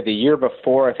want to say the year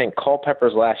before, I think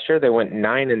Culpeper's last year, they went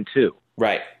 9-2.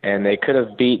 Right. And they could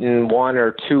have beaten one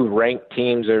or two ranked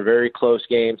teams. They're very close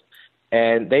games.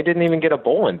 And they didn't even get a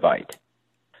bowl invite.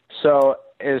 So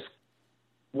as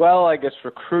well, I guess,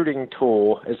 recruiting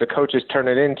tool as the coaches turn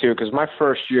it into, because my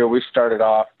first year we started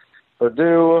off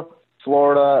Purdue,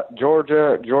 Florida,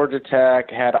 Georgia Tech,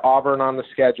 had Auburn on the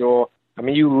schedule. I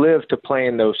mean, you live to play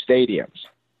in those stadiums.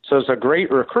 So it's a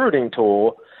great recruiting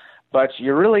tool, but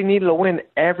you really needed to win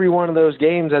every one of those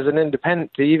games as an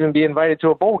independent to even be invited to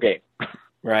a bowl game.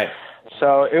 Right.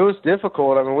 So it was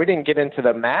difficult. I mean, we didn't get into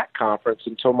the MAC conference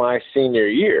until my senior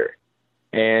year.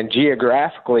 And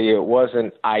geographically, it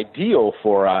wasn't ideal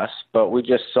for us, but we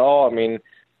just saw, I mean,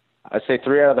 I'd say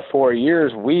 3 out of the 4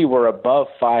 years, we were above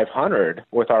 500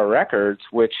 with our records,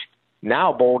 which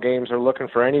now bowl games are looking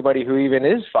for anybody who even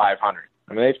is 500.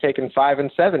 I mean, they've taken 5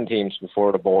 and 7 teams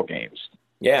before the bowl games.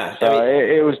 Yeah. So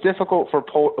it was difficult for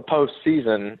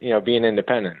postseason, being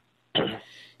independent.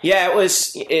 Yeah, it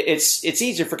was. It's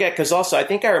easy to forget because also I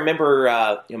think I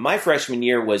remember my freshman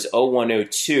year was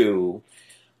 01-02,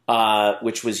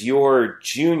 which was your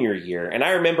junior year, and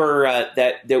I remember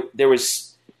that there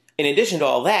was, in addition to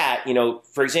all that,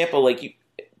 for example, like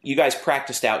you guys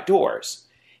practiced outdoors,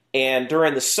 and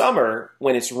during the summer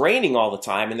when it's raining all the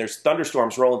time and there's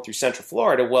thunderstorms rolling through Central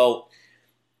Florida, well,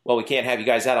 we can't have you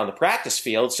guys out on the practice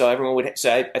field, so everyone would.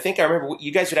 So I think I remember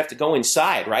you guys would have to go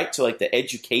inside, right, to like the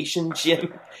education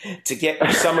gym to get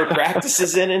your summer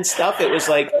practices in and stuff. It was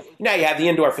like, you have the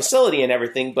indoor facility and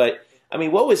everything, but I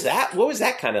mean, what was that? What was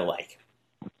that kind of like?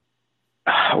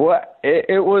 Well,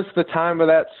 it was the time of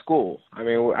that school. I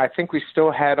mean, I think we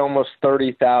still had almost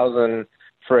 30,000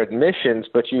 for admissions,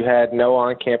 but you had no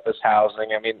on-campus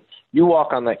housing. I mean, you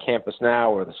walk on that campus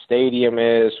now where the stadium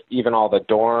is, even all the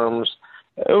dorms.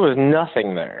 It was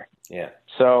nothing there. Yeah.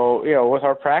 So, with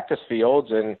our practice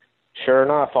fields, and sure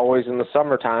enough, always in the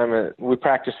summertime, we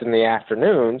practiced in the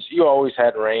afternoons, you always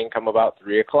had rain come about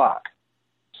 3 o'clock.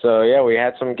 So, yeah, we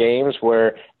had some games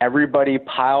where everybody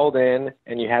piled in,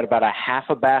 and you had about a half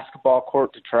a basketball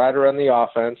court to try to run the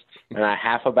offense and a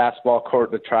half a basketball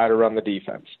court to try to run the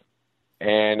defense.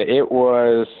 And it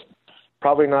was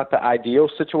probably not the ideal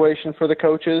situation for the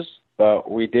coaches, but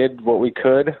we did what we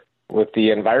could with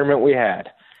the environment we had.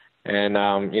 And,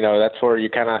 that's where you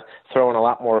kind of throw in a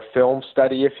lot more film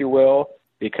study, if you will,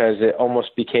 because it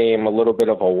almost became a little bit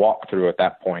of a walkthrough at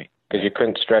that point because you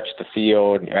couldn't stretch the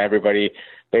field. Everybody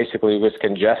basically was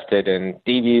congested, and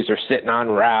DBs are sitting on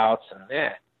routes.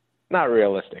 And, not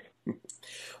realistic.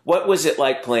 What was it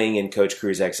like playing in Coach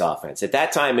Kruzek's offense? At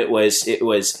that time, it was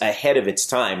ahead of its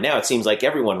time. Now it seems like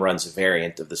everyone runs a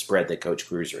variant of the spread that Coach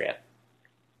Cruz ran.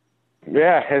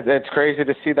 Yeah, it's crazy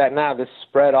to see that now. This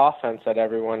spread offense that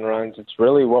everyone runs, it's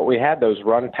really what we had, those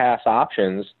run-pass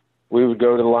options. We would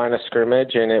go to the line of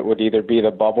scrimmage, and it would either be the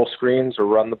bubble screens or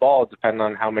run the ball, depending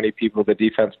on how many people the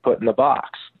defense put in the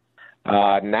box.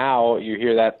 Now you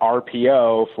hear that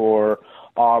RPO for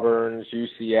Auburn's,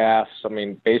 UCF's. I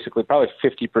mean, basically probably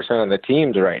 50% of the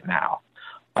teams right now.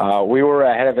 We were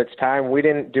ahead of its time. We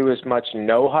didn't do as much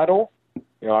no-huddle.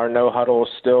 Our no-huddle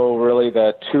is still really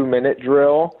the 2-minute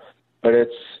drill. But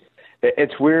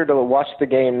it's weird to watch the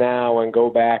game now and go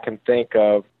back and think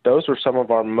of those were some of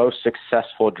our most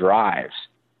successful drives.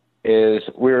 Is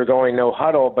we were going no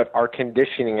huddle, but our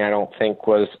conditioning I don't think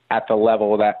was at the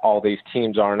level that all these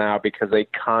teams are now because they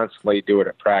constantly do it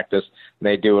at practice and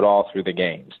they do it all through the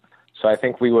games. So I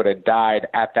think we would have died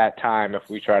at that time if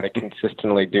we tried to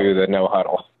consistently do the no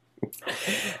huddle.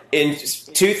 In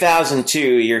 2002,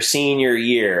 your senior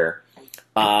year,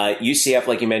 UCF,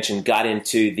 like you mentioned, got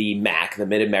into the MAC, the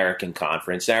Mid-American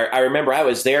Conference. I remember I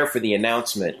was there for the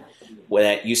announcement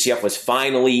that UCF was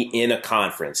finally in a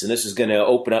conference, and this was going to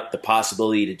open up the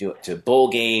possibility to do it to bowl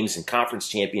games and conference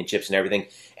championships and everything.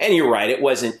 And you're right, it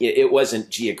wasn't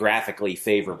geographically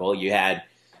favorable. You had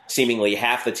seemingly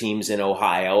half the teams in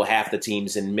Ohio, half the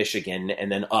teams in Michigan,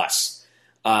 and then us.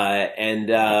 But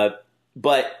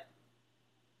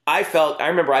I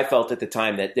remember I felt at the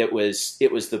time that it was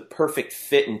the perfect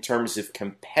fit in terms of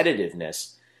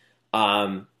competitiveness.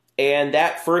 And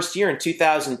that first year in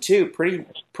 2002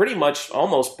 pretty much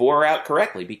almost bore out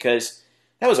correctly because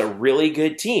that was a really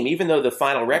good team. Even though the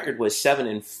final record was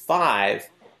 7-5,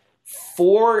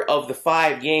 4 of the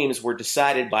 5 games were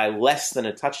decided by less than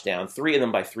a touchdown, 3 of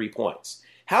them by 3 points.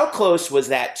 How close was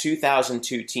that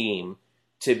 2002 team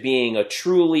to being a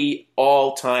truly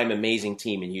all-time amazing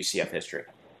team in UCF history?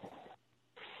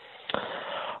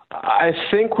 I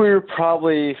think we were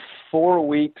probably 4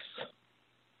 weeks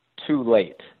too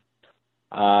late.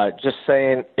 Just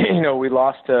saying, we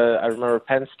lost to, I remember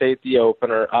Penn State, the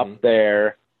opener, up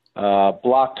there,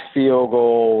 blocked field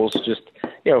goals, just,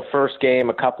 first game,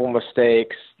 a couple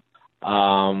mistakes.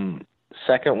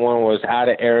 Second one was out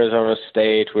at Arizona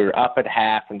State. We were up at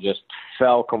half and just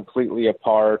fell completely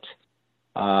apart.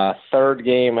 Third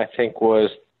game, I think,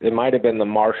 it might have been the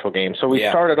Marshall game. So we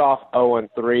started off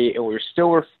 0-3, and we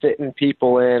were fitting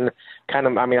people in.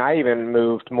 I even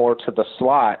moved more to the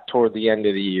slot toward the end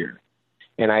of the year.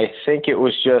 And I think it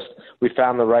was just we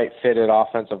found the right fit at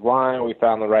offensive line. We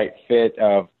found the right fit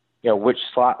of, which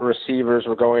slot receivers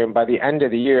were going. And by the end of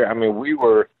the year, we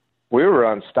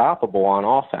were unstoppable on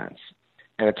offense.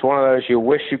 And it's one of those you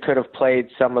wish you could have played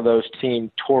some of those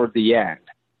teams toward the end.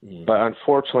 But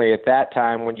unfortunately, at that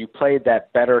time, when you played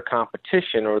that better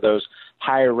competition or those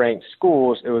higher-ranked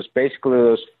schools, it was basically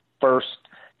those first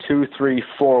 2, 3,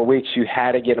 4 weeks you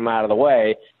had to get them out of the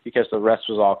way because the rest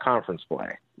was all conference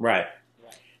play. Right.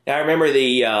 Now, I remember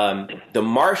the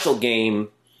Marshall game,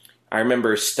 I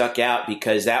remember stuck out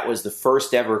because that was the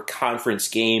first ever conference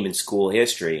game in school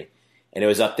history. And it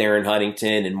was up there in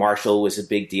Huntington, and Marshall was a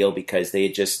big deal because they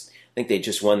just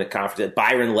won the conference.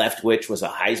 Byron Leftwich was a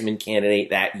Heisman candidate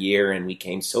that year, and we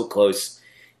came so close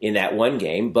in that one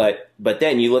game. But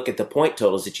then you look at the point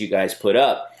totals that you guys put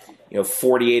up,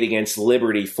 48 against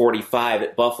Liberty, 45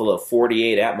 at Buffalo,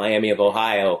 48 at Miami of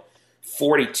Ohio,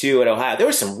 42 at Ohio. There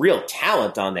was some real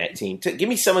talent on that team. Give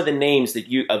me some of the names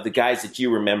of the guys that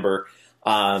you remember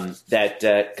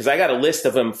because I got a list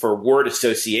of them for word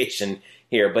association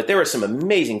here, but there was some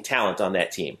amazing talent on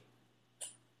that team.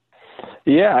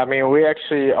 Yeah, we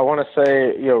actually, I want to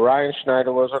say, Ryan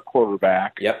Schneider was our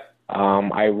quarterback. Yep.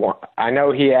 I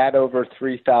know he had over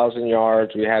 3,000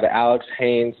 yards. We had Alex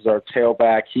Haynes as our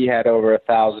tailback. He had over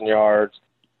 1,000 yards.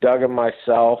 Doug and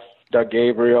myself, Doug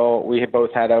Gabriel, we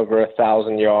both had over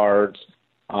 1,000 yards.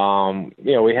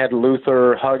 We had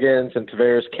Luther Huggins and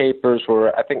Tavares Capers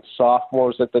were, I think,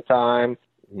 sophomores at the time.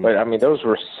 But, those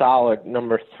were solid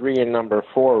number 3 and number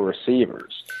 4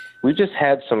 receivers. We just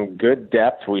had some good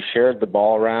depth. We shared the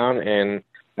ball around. And,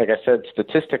 like I said,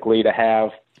 statistically, to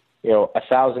have,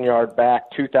 1,000-yard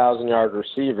back, 2,000-yard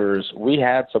receivers, we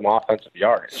had some offensive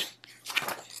yardage.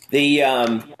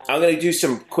 I'm going to do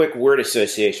some quick word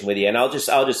association with you, and I'll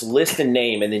just list a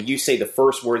name, and then you say the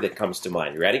first word that comes to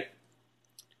mind. You ready?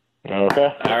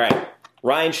 Okay. All right.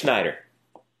 Ryan Schneider.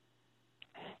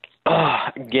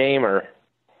 Gamer.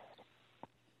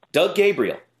 Doug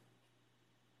Gabriel.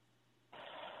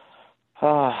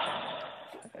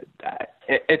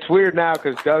 It's weird now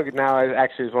because Doug now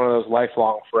is one of those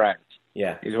lifelong friends.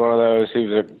 Yeah. He's one of those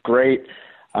who's a great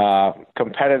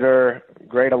competitor,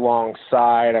 great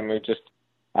alongside. Just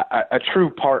a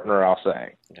true partner, I'll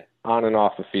say, on and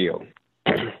off the field.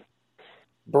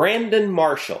 Brandon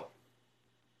Marshall.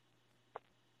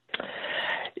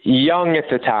 Young at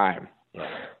the time.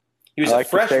 He was a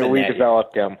freshman. We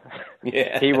developed him.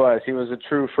 Yeah. He was a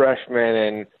true freshman,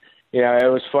 and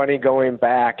it was funny going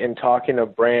back and talking to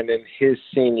Brandon his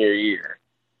senior year,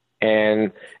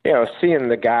 and seeing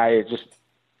the guy, just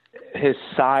his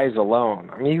size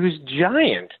alone. He was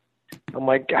giant. I'm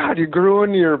like, God, you grew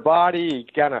into your body. You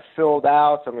kind of filled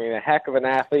out. A heck of an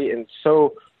athlete, and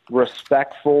so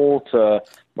respectful to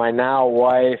my now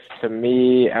wife, to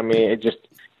me.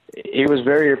 He was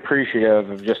very appreciative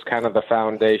of just kind of the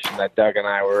foundation that Doug and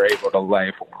I were able to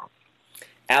lay for him.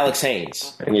 Alex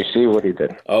Haynes. And you see what he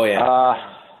did. Oh,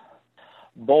 yeah.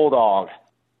 Bulldog.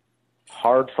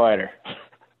 Hard fighter.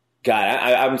 God,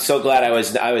 I'm so glad I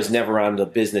was never on the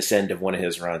business end of one of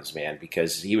his runs, man,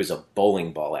 because he was a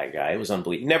bowling ball, that guy. It was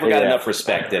unbelievable. Never got enough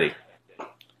respect, did he?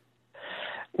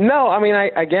 No,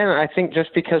 I think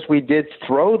just because we did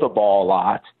throw the ball a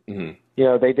lot,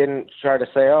 they didn't try to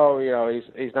say,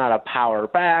 he's not a power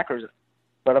back.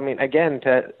 But,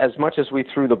 as much as we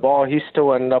threw the ball, he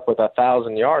still ended up with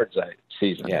 1,000 yards that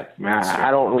season. Yeah. I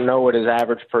don't know what his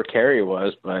average per carry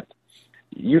was, but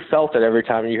you felt it every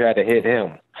time you had to hit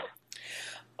him.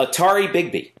 Atari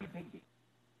Bigby.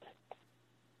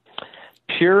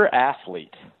 Pure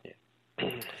athlete.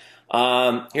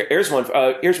 Here's one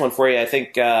for you. I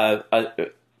think. I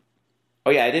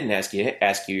didn't ask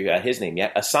you his name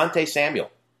yet. Asante Samuel.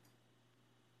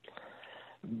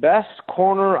 Best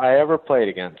corner I ever played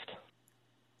against.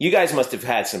 You guys must have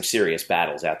had some serious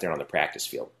battles out there on the practice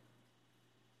field.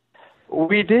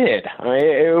 We did.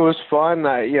 It was fun.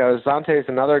 Asante is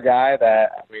another guy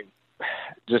that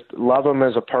just love him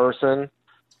as a person.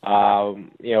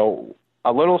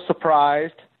 a little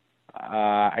surprised,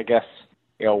 I guess,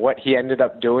 what he ended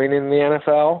up doing in the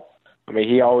NFL. I mean,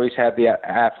 he always had the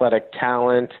athletic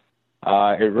talent.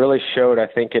 It really showed, I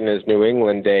think, in his New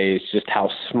England days just how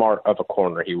smart of a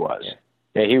corner he was.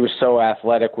 Yeah, he was so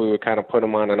athletic, we would kind of put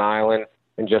him on an island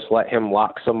and just let him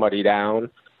lock somebody down.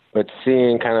 But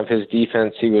seeing kind of his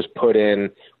defense he was put in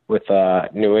with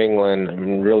New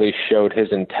England really showed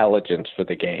his intelligence for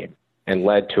the game and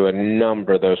led to a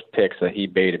number of those picks that he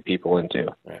baited people into.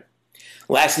 Right.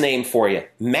 Last name for you,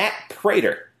 Matt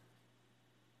Prater.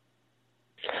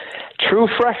 True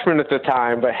freshman at the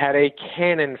time, but had a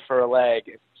cannon for a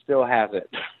leg. Still has it.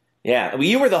 Yeah. Well,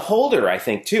 you were the holder, I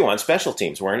think, too, on special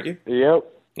teams, weren't you? Yep.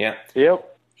 Yeah.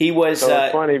 Yep. He was... So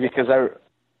it's funny because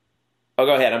Oh,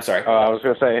 go ahead. I'm sorry. I was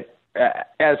going to say,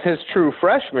 as his true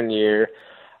freshman year,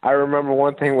 I remember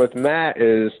one thing with Matt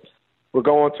is we're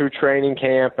going through training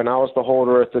camp, and I was the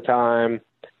holder at the time,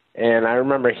 and I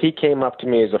remember he came up to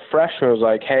me as a freshman and was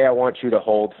like, hey, I want you to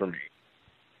hold for me.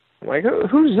 I'm like,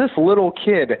 who's this little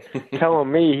kid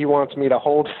telling me he wants me to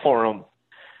hold for him?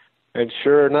 And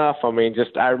sure enough, I mean,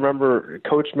 I remember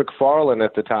Coach McFarland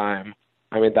at the time.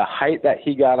 I mean, the height that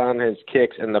he got on his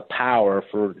kicks and the power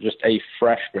for just a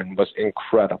freshman was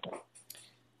incredible.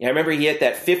 Yeah, I remember he hit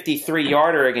that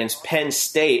 53-yarder against Penn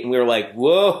State, and we were like,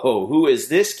 whoa, who is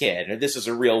this kid? This is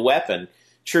a real weapon.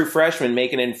 True freshman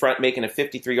making a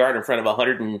 53-yarder in front of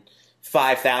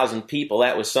 105,000 people.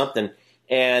 That was something.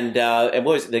 And what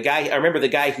was the guy? I remember the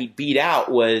guy he beat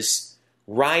out was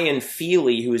Ryan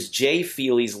Feely, who was Jay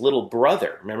Feely's little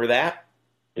brother. Remember that?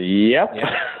 Yep.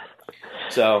 Yeah.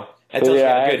 So that tells you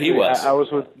how good he was. I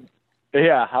was with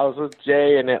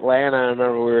Jay in Atlanta. I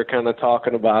remember we were kind of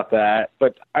talking about that.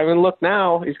 But I mean, look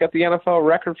now, he's got the NFL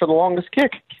record for the longest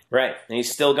kick. Right, and he's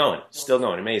still going,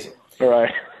 amazing.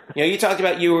 Right. You talked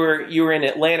about you were in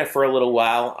Atlanta for a little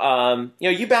while.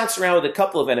 You bounced around with a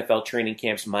couple of NFL training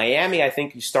camps. Miami, I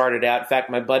think you started out. In fact,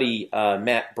 my buddy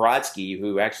Matt Brodsky,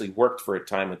 who actually worked for a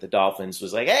time with the Dolphins,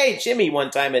 was like, "Hey, Jimmy,"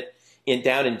 one time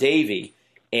down in Davie,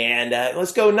 and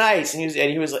let's go nice. And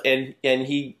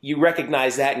you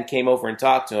recognized that and came over and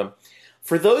talked to him.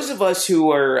 For those of us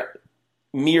who are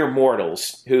mere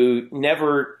mortals who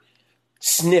never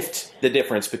sniffed the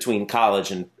difference between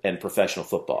college and professional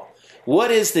football.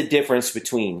 What is the difference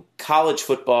between college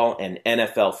football and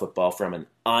NFL football from an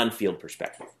on-field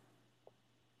perspective?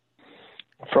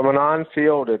 From an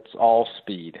on-field, it's all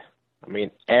speed. I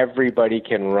mean, everybody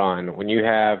can run. When you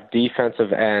have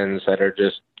defensive ends that are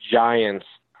just giants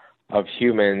of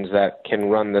humans that can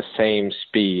run the same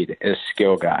speed as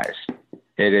skill guys,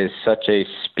 it is such a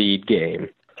speed game.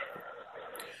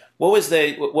 What was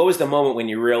the moment when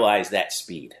you realized that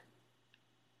speed?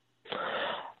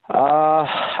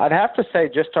 I'd have to say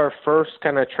just our first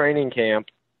kind of training camp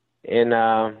in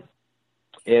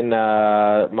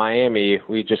Miami.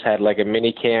 We just had like a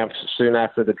mini camp soon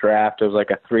after the draft. It was like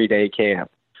a 3-day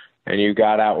camp, and you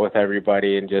got out with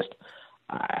everybody and just,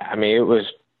 I mean, it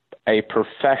was a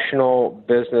professional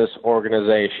business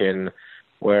organization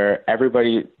where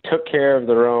everybody took care of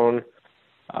their own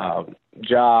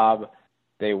job.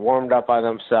 They warmed up by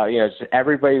themselves.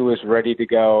 Everybody was ready to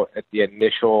go at the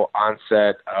initial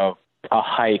onset of a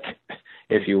hike,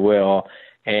 if you will.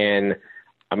 And,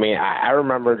 I mean, I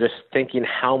remember just thinking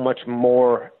how much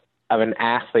more of an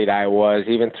athlete I was,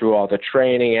 even through all the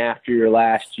training after your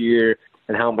last year,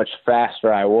 and how much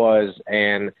faster I was.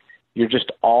 And you're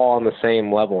just all on the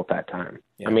same level at that time.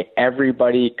 Yeah. I mean,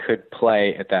 everybody could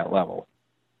play at that level.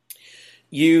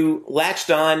 You latched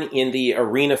on in the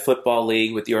Arena Football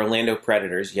League with the Orlando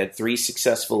Predators. You had 3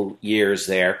 successful years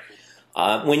there.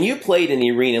 When you played in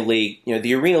the Arena League,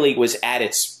 the Arena League was at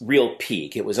its real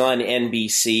peak. It was on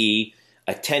NBC.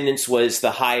 Attendance was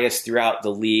the highest throughout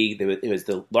the league. It was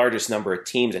the largest number of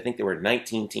teams. I think there were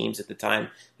 19 teams at the time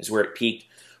is where it peaked.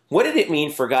 What did it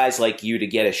mean for guys like you to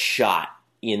get a shot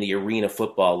in the Arena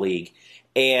Football League?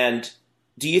 And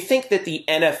do you think that the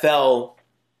NFL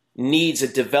needs a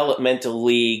developmental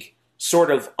league sort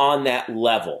of on that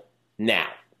level now?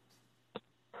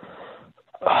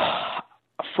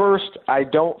 First, I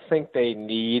don't think they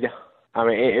need. I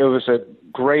mean, it was a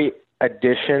great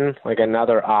addition, like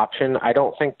another option. I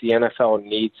don't think the NFL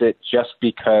needs it just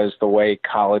because the way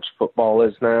college football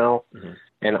is now. Mm-hmm.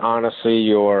 And honestly,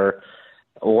 your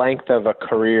length of a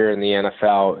career in the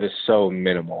NFL is so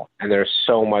minimal, and there's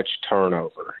so much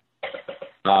turnover.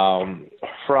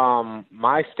 From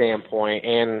my standpoint,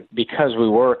 and because we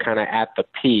were kind of at the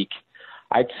peak,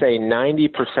 I'd say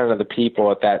 90% of the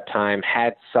people at that time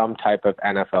had some type of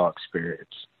NFL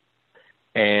experience.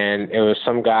 And it was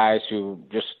some guys who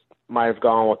just might have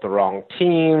gone with the wrong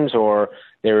teams or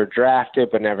they were drafted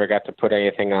but never got to put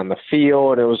anything on the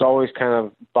field. It was always kind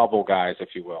of bubble guys,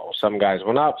 if you will. Some guys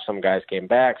went up, some guys came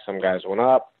back, some guys went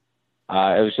up.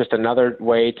 It was just another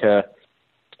way to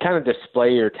kind of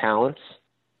display your talents.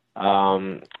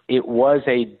 It was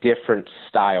a different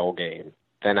style game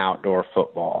than outdoor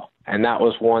football. And that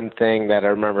was one thing that I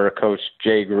remember Coach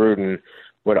Jay Gruden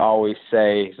would always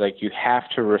say. He's like, you have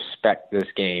to respect this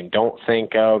game. Don't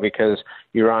think, because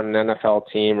you're on an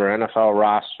NFL team or NFL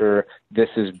roster, this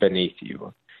is beneath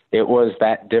you. It was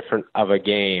that different of a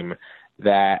game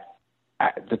that's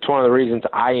one of the reasons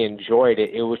I enjoyed it.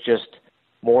 It was just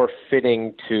more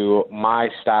fitting to my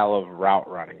style of route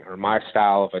running or my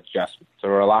style of adjustments. There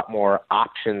were a lot more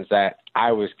options that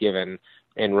I was given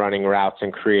in running routes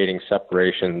and creating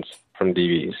separations from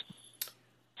DBs.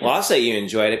 Well, I'll say you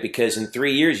enjoyed it because in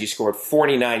 3 years you scored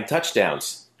 49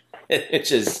 touchdowns,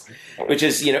 which is I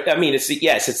mean, it's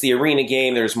the arena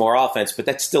game. There's more offense, but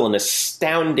that's still an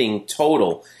astounding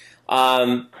total.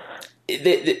 What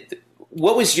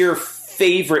was your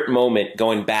favorite moment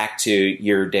going back to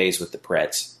your days with the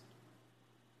Preds?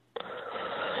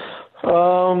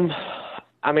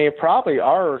 I mean, probably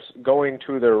ours going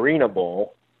to the Arena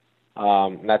Bowl.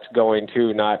 That's going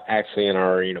to, not actually in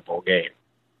our Arena Bowl game.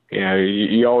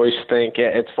 You always think,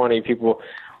 it's funny, people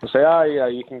will say,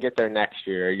 you can get there next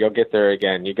year. You'll get there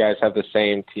again. You guys have the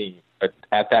same team. But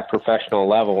at that professional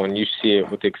level, when you see it,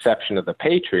 with the exception of the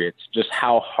Patriots, just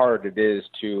how hard it is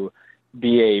to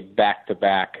be a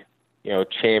back-to-back,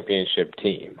 championship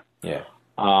team. Yeah.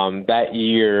 That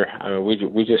year,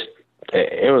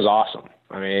 it was awesome.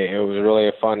 I mean, it was really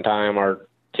a fun time. Our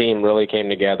team really came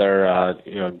together.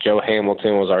 Joe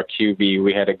Hamilton was our QB.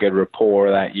 We had a good rapport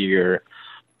that year.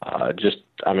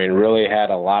 Really had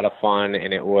a lot of fun,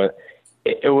 and it was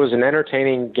an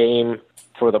entertaining game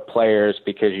for the players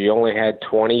because you only had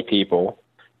 20 people.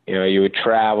 You would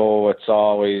travel. It's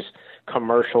always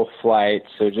commercial flights,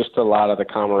 so just a lot of the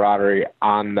camaraderie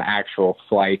on the actual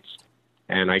flights,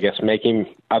 and I guess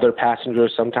making other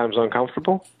passengers sometimes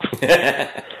uncomfortable.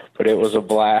 But it was a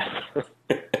blast.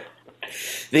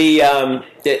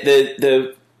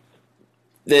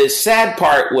 The sad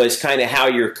part was kind of how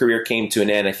your career came to an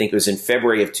end. I think it was in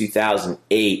February of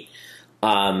 2008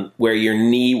 where your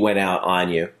knee went out on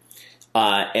you.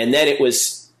 And then it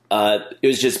was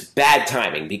just bad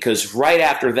timing because right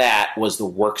after that was the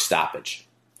work stoppage.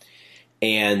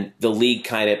 And the league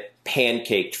kind of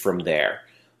pancaked from there.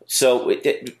 So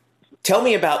tell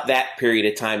me about that period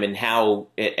of time and how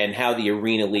the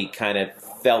Arena League kind of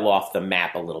fell off the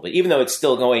map a little bit. Even though it's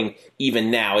still going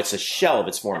even now, it's a shell of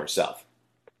its former self.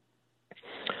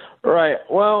 Right.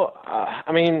 Well,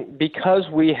 because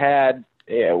we had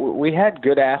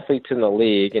good athletes in the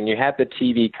league, and you had the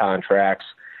TV contracts,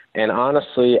 and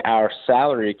honestly, our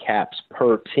salary caps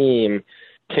per team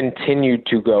continued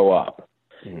to go up.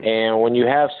 Mm-hmm. And when you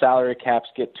have salary caps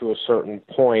get to a certain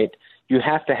point, you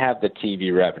have to have the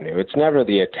TV revenue. It's never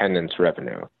the attendance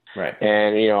revenue. Right.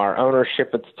 And, our ownership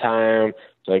at the time,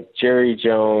 like Jerry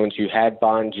Jones, you had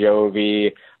Bon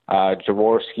Jovi,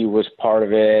 Jaworski was part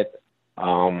of it.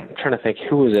 I'm trying to think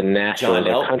who was a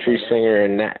national country singer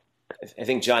in that. I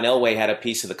think John Elway had a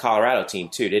piece of the Colorado team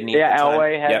too, didn't he? Yeah,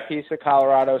 Elway had a piece of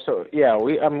Colorado. So yeah,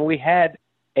 we had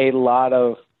a lot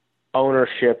of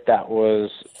ownership that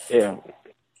was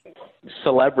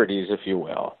celebrities, if you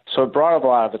will. So it brought up a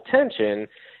lot of attention.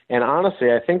 And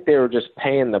honestly, I think they were just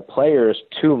paying the players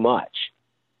too much.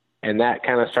 And that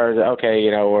kind of started,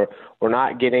 we're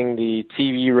not getting the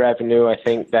TV revenue. I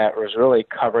think that was really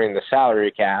covering the salary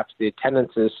caps. The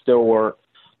attendances still weren't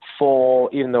full,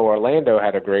 even though Orlando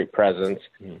had a great presence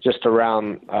just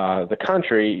around the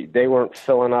country. They weren't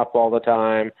filling up all the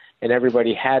time, and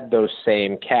everybody had those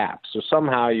same caps. So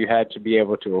somehow you had to be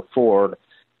able to afford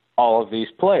all of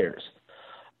these players.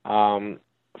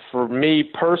 For me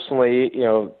personally,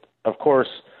 of course,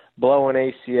 blowing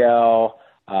ACL,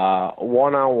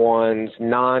 one-on-ones,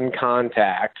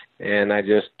 non-contact, and I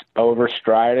just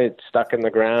overstrided, stuck in the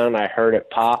ground. I heard it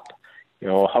pop,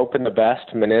 hoping the best.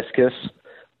 Meniscus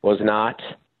was not.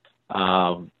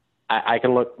 I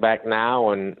can look back now,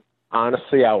 and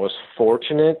honestly, I was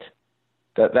fortunate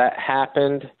that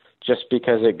happened just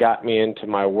because it got me into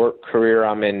my work career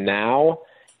I'm in now.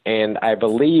 And I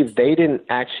believe they didn't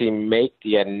actually make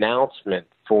the announcement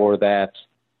for that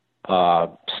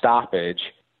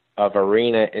stoppage of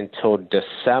Arena until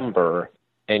December,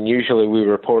 and usually we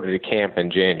reported to camp in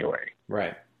January.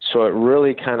 Right. So it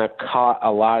really kind of caught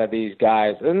a lot of these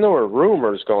guys, and there were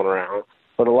rumors going around,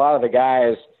 but a lot of the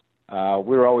guys,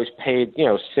 we were always paid,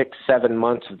 6-7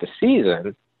 months of the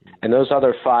season, and those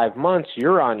other 5 months,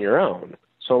 you're on your own.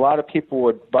 So a lot of people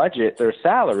would budget their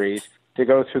salaries to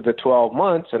go through the 12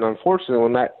 months. And unfortunately,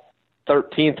 when that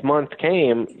 13th month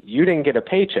came, you didn't get a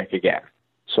paycheck again.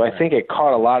 So I think it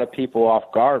caught a lot of people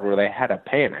off guard where they had a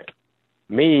panic.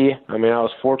 Me, I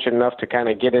was fortunate enough to kind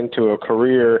of get into a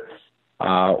career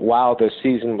while the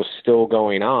season was still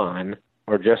going on,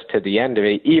 or just to the end of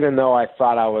it. Even though I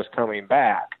thought I was coming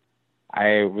back,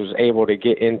 I was able to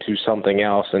get into something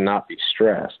else and not be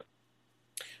stressed.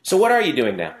 So what are you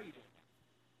doing now?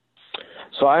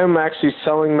 So I am actually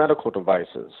selling medical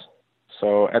devices.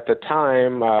 So at the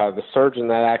time, the surgeon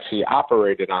that actually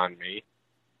operated on me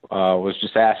was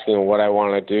just asking what I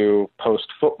want to do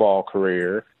post-football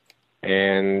career,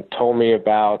 and told me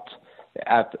about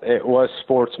it was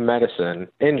sports medicine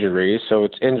injuries. So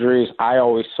it's injuries I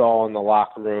always saw in the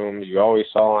locker room, you always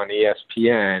saw on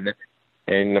ESPN,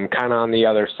 and I'm kind of on the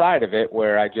other side of it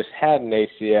where I just had an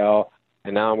ACL,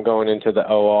 and now I'm going into the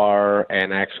OR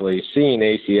and actually seeing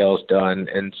ACLs done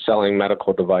and selling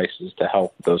medical devices to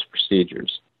help those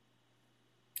procedures.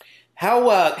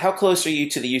 How close are you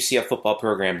to the UCF football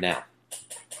program now?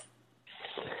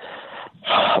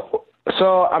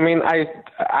 So,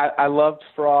 I loved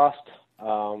Frost,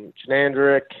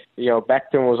 Chenandrick,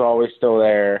 Becton was always still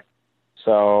there.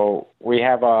 So we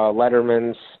have a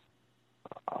Letterman's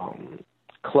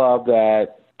club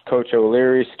that Coach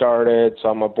O'Leary started, so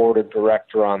I'm a board of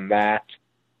director on that.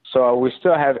 So we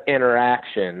still have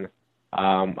interaction.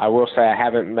 I will say I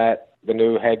haven't met the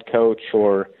new head coach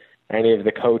or any of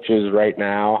the coaches right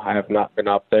now. I have not been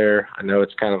up there. I know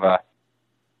it's kind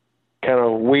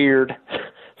of weird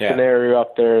scenario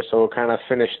up there, so we'll kind of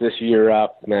finish this year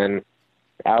up, and then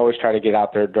I always try to get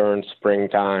out there during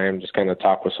springtime, just kind of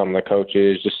talk with some of the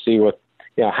coaches, just see what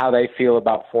how they feel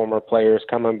about former players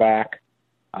coming back.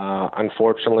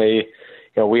 Unfortunately,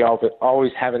 we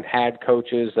always haven't had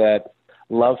coaches that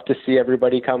love to see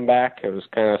everybody come back. It was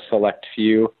kind of select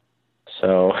few.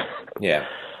 So I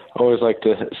always like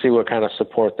to see what kind of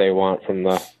support they want from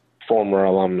the former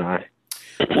alumni.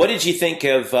 What did you think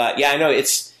of? I know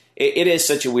it is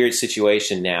such a weird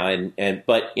situation now,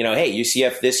 but hey,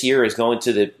 UCF this year is going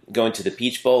to the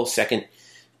Peach Bowl, second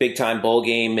big time bowl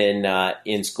game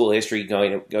in school history,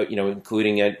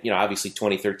 including obviously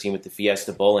 2013 with the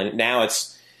Fiesta Bowl, and now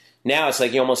it's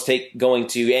like you almost take going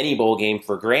to any bowl game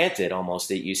for granted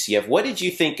almost at UCF. What did you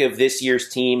think of this year's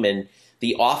team and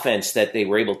the offense that they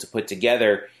were able to put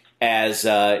together? As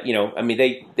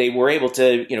they were able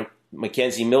to,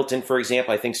 Mackenzie Milton, for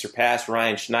example, I think surpassed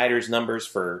Ryan Schneider's numbers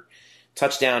for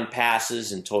touchdown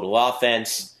passes and total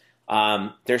offense.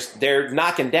 They're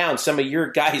knocking down some of your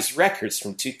guys' records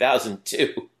from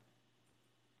 2002.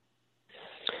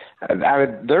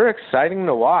 They're exciting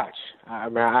to watch.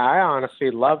 I honestly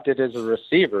loved it as a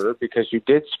receiver because you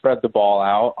did spread the ball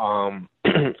out.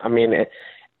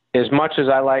 As much as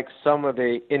I like some of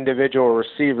the individual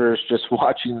receivers just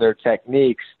watching their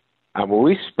techniques,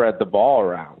 we spread the ball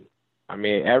around.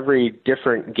 Every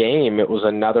different game, it was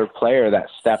another player that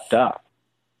stepped up.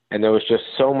 And there was just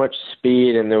so much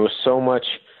speed, and there was so much,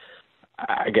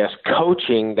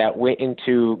 coaching that went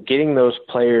into getting those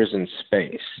players in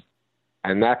space.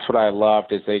 And that's what I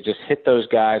loved, is they just hit those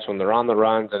guys when they're on the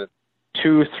runs and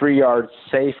 2-3 yard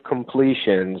safe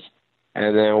completions,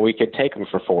 and then we could take them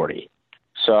for 40.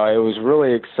 So it was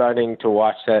really exciting to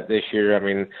watch that this year.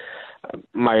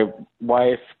 My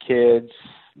wife, kids,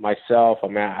 myself,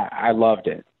 I loved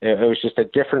it. It was just a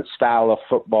different style of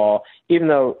football. Even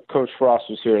though Coach Frost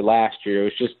was here last year, it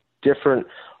was just different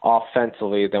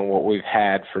offensively than what we've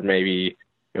had for maybe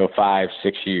 5-6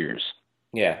 years.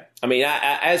 Yeah.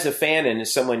 I, as a fan and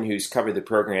as someone who's covered the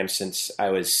program since I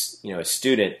was, a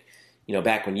student,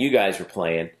 back when you guys were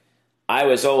playing, I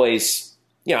was always,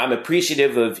 I'm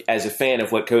appreciative of, as a fan,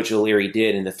 of what Coach O'Leary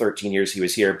did in the 13 years he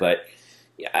was here, but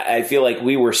I feel like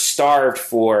we were starved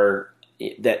for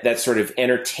that sort of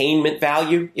entertainment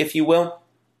value, if you will.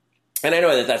 And I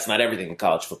know that that's not everything in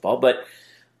college football, but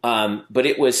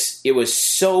it was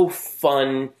so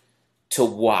fun to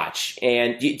watch.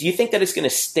 And do you think that it's going to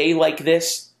stay like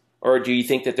this, or do you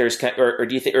think that or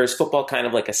is football kind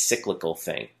of like a cyclical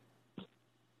thing?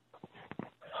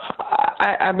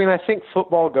 I think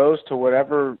football goes to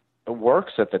whatever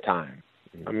works at the time.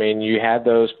 You had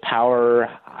those power,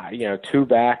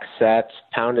 2-back sets,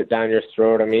 pound it down your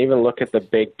throat. Even look at the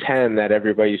Big Ten that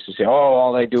everybody used to say,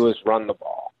 all they do is run the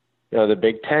ball. The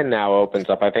Big Ten now opens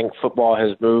up. I think football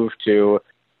has moved to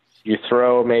you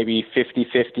throw maybe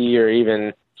 50-50 or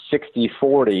even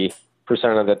 60-40%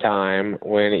 of the time,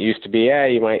 when it used to be,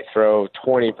 you might throw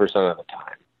 20% of the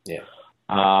time. Yeah.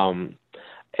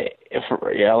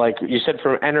 Like you said,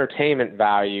 from entertainment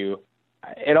value,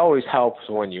 it always helps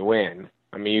when you win.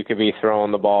 I mean, you could be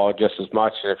throwing the ball just as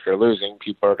much, and if you're losing,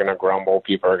 people are going to grumble,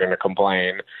 people are going to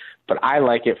complain. But I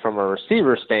like it from a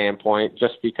receiver standpoint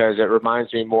just because it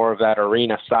reminds me more of that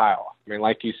arena style. I mean,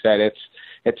 like you said,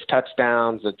 it's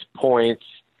touchdowns, it's points,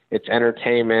 it's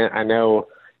entertainment. I know,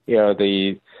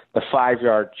 the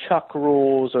 5-yard chuck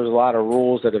rules, there's a lot of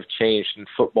rules that have changed in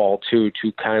football, too,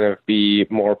 to kind of be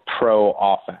more pro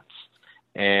offense.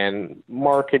 And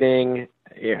marketing,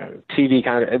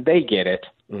 TV they get it.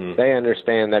 Mm. They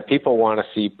understand that people want to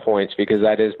see points because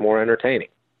that is more entertaining.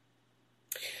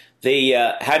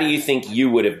 How do you think you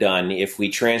would have done if we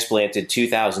transplanted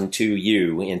 2002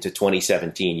 U into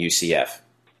 2017 UCF?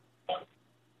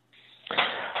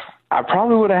 I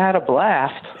probably would have had a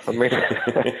blast. I mean,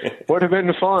 would have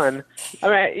been fun.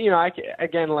 I mean,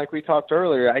 again, like we talked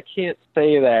earlier, I can't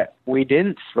say that we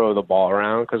didn't throw the ball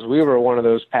around because we were one of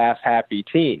those pass-happy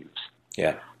teams.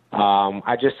 Yeah.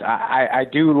 I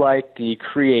do like the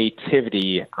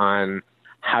creativity on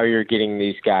how you're getting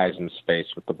these guys in space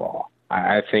with the ball.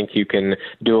 I think you can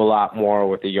do a lot more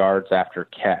with the yards after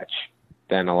catch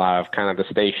than a lot of kind of the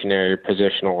stationary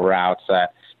positional routes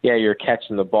that, you're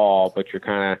catching the ball, but you're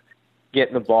kind of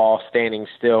getting the ball standing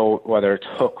still, whether it's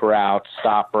hook routes,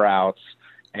 stop routes,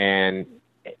 and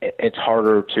it's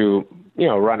harder to,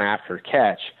 run after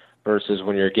catch versus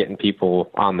when you're getting people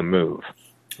on the move.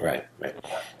 Right.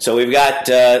 So we've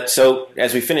got, so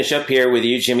as we finish up here with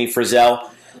you, Jimmy Frizzell,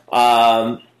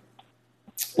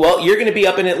 well, you're going to be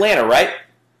up in Atlanta, right?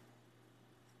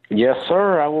 Yes,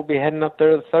 sir. I will be heading up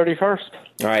there the 31st.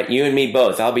 All right, you and me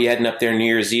both. I'll be heading up there New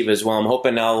Year's Eve as well. I'm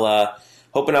hoping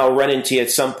I'll run into you at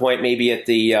some point, maybe at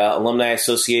the Alumni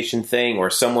Association thing or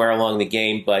somewhere along the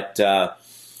game. But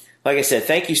like I said,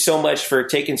 thank you so much for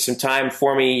taking some time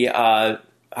for me.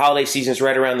 Holiday season's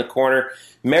right around the corner.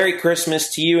 Merry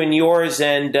Christmas to you and yours,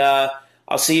 and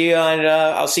I'll see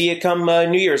you come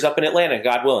New Year's up in Atlanta,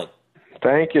 God willing.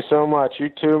 Thank you so much. You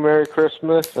too. Merry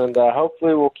Christmas, and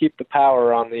hopefully we'll keep the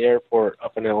power on the airport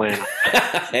up in Atlanta.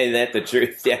 Ain't that the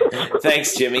truth? Yeah.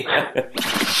 Thanks, Jimmy.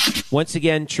 Once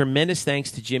again, tremendous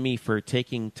thanks to Jimmy for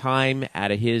taking time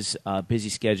out of his busy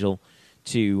schedule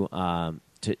to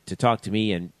talk to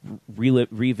me and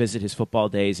revisit his football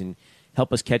days and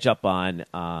help us catch up on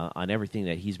everything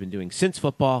that he's been doing since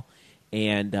football,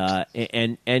 and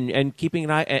keeping an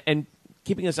eye and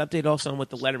keeping us updated also on what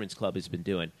the Letterman's Club has been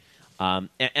doing.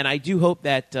 And I do hope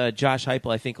that Josh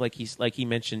Heupel, I think, like he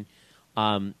mentioned,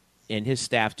 and his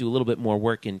staff do a little bit more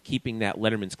work in keeping that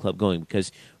Letterman's Club going,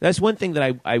 because that's one thing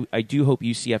that I do hope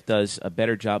UCF does a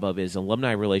better job of is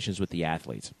alumni relations with the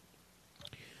athletes.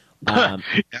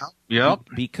 Yep.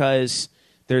 Because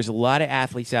there's a lot of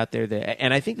athletes out there that,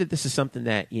 and I think that this is something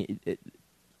that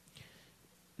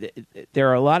there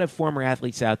are a lot of former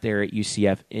athletes out there at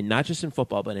UCF, and not just in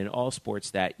football, but in all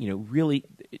sports that really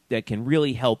that can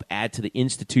really help add to the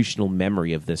institutional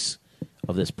memory of this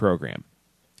program,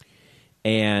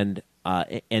 and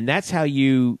that's how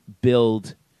you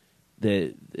build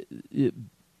a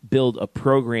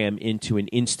program into an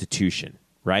institution,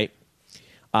 right?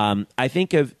 I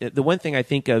think of the one thing I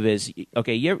think of is,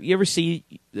 okay, you ever see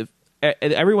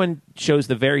everyone shows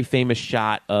the very famous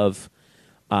shot of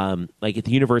like at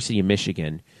the University of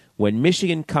Michigan when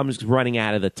Michigan comes running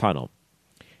out of the tunnel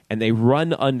and they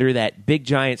run under that big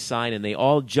giant sign and they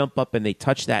all jump up and they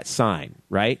touch that sign,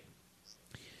 right?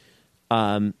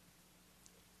 Do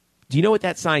you know what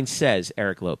that sign says,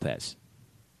 Eric Lopez?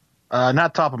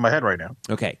 Not top of my head right now.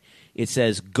 Okay. It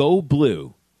says, "Go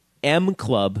Blue, M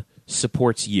Club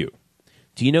supports you."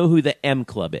 Do you know who the M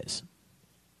Club is?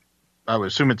 I would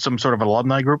assume it's some sort of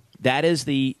alumni group. That is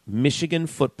the Michigan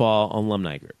Football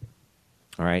Alumni Group.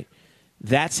 All right?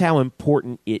 That's how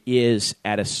important it is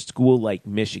at a school like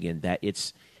Michigan, that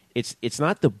it's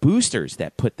not the boosters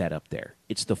that put that up there.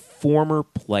 It's the former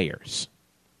players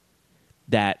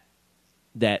that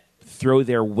throw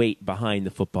their weight behind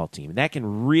the football team. That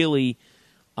can really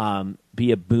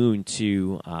be a boon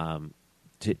to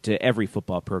every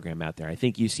football program out there. I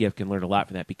think UCF can learn a lot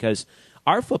from that, because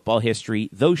our football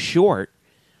history, though short,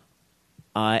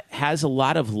 has a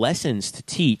lot of lessons to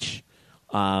teach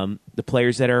the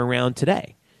players that are around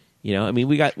today. You know, I mean,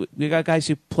 we got guys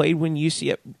who played when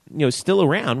UCF, still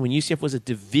around when UCF was a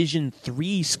Division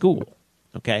III school.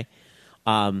 Okay,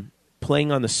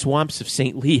 playing on the swamps of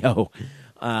St. Leo.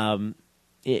 When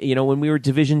we were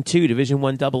Division II, Division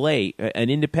I AA,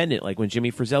 an independent, like when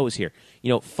Jimmy Frizzell was here.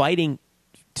 Fighting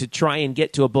to try and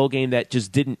get to a bowl game that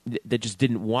just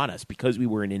didn't want us because we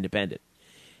were an independent.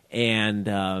 And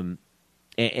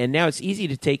now it's easy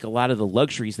to take a lot of the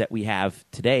luxuries that we have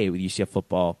today with UCF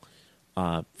football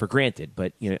for granted.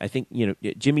 But I think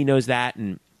Jimmy knows that,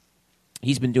 and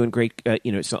He's been doing great, a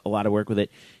lot of work with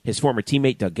it. His former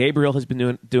teammate, Doug Gabriel, has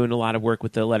been doing a lot of work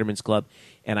with the Letterman's Club.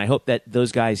 And I hope that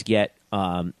those guys get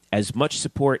as much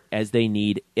support as they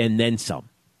need and then some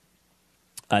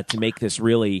to make this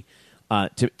really,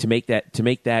 to make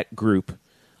that group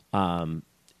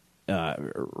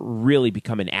really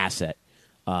become an asset,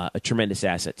 a tremendous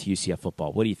asset to UCF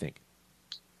football. What do you think?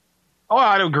 Oh,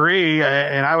 I'd agree,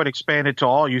 and I would expand it to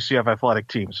all UCF athletic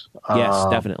teams. Yes,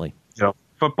 definitely.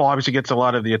 Football obviously gets a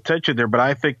lot of the attention there, but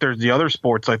I think there's the other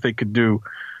sports I think could do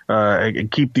and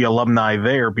keep the alumni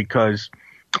there, because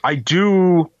I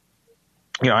do,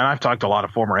 and I've talked to a lot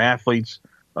of former athletes,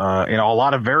 a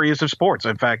lot of various of sports.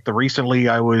 In fact, recently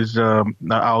I was,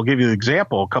 I'll give you an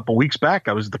example. A couple weeks back,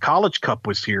 the College Cup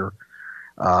was here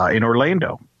in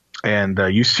Orlando, and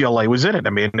UCLA was in it.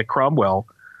 Amanda Cromwell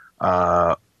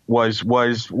was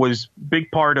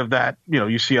big part of that,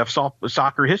 UCF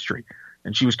soccer history.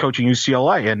 And she was coaching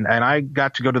UCLA, and I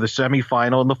got to go to the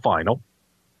semifinal and the final,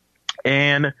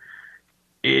 and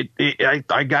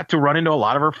I got to run into a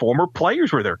lot of her former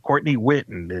players were there. Courtney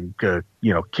Whitten and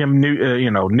Kim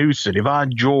Newsom,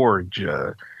 Yvonne George,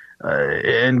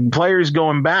 and players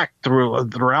going back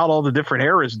throughout all the different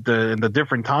eras, the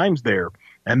different times there,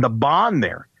 and the bond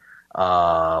there,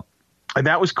 and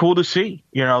that was cool to see.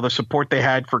 The support they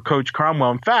had for Coach Cromwell.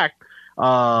 In fact.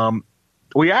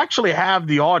 We actually have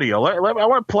the audio. I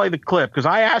want to play the clip because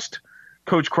I asked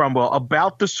Coach Cromwell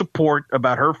about the support,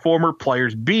 about her former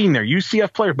players being there,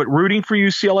 UCF players, but rooting for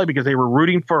UCLA because they were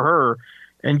rooting for her,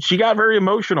 and she got very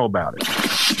emotional about it.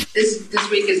 This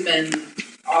week has been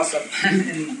awesome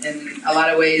in a lot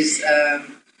of ways.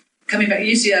 Coming back,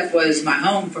 UCF was my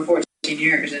home for 14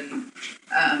 years, and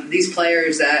these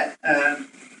players that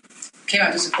came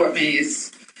out to support me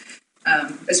is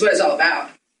what it's all about.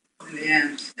 In the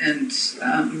end, and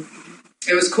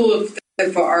it was cool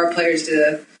for our players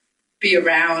to be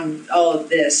around all of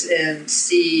this and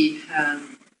see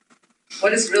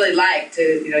what it's really like to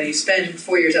you spend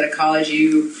 4 years out of college,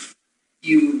 you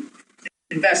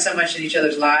invest so much in each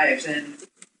other's lives, and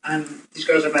these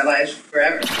girls are my lives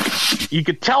forever. You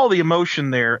could tell the emotion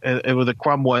there with the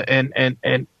Cromwell, and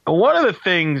one of the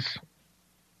things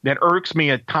that irks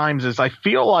me at times is I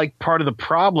feel like part of the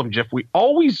problem, Jeff,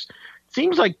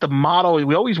 seems like the model,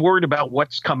 we always worried about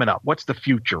what's coming up. What's the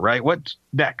future, right? What's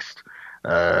next?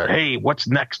 Hey, what's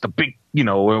next? The big,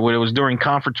 when it was during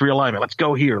conference realignment, let's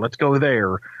go here, let's go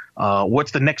there.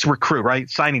 What's the next recruit, right?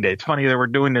 Signing day. It's funny they were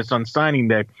doing this on signing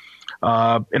day.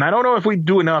 And I don't know if we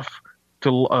do enough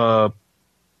to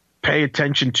pay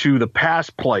attention to the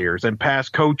past players and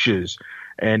past coaches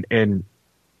and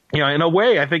in a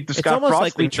way, I think the Scott Frost. It's almost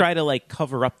like we thing, try to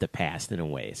cover up the past in a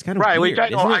way. It's kind of right. weird,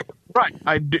 isn't it? Right.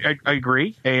 I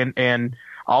agree, and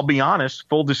I'll be honest,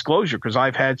 full disclosure, because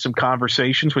I've had some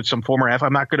conversations with some former athletes.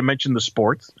 I'm not going to mention the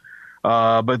sports,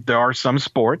 but there are some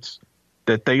sports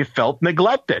that they felt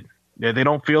neglected. They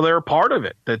don't feel they're a part of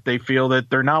it. That they feel that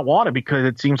they're not wanted because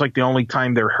it seems like the only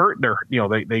time they're hurt,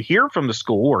 they hear from the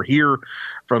school or hear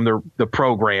from the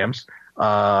programs.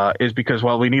 Is because,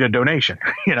 we need a donation,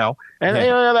 and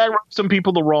that rubs some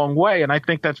people the wrong way. And I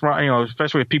think that's right,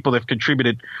 especially with people that have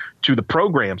contributed to the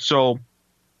program. So,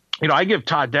 I give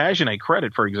Todd Dagenet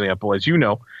credit, for example, as you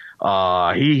know,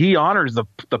 he honors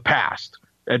the past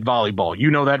at volleyball. You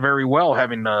know that very well,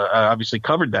 having obviously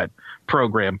covered that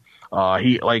program.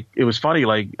 It was funny,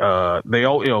 they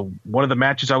all, one of the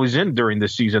matches I was in during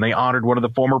this season, they honored one of the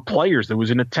former players that was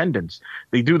in attendance.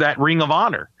 They do that Ring of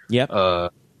Honor.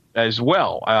 Yep. As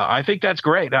well. I think that's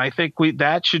great. I think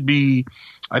that should be,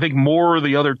 I think more of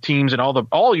the other teams and all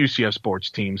UCF sports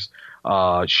teams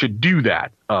should do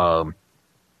that.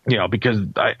 Because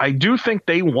I do think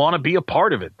they want to be a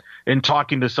part of it and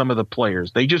talking to some of the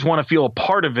players. They just want to feel a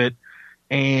part of it.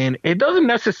 And it doesn't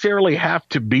necessarily have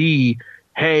to be,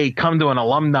 hey, come to an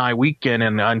alumni weekend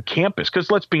and on campus. Because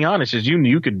let's be honest, as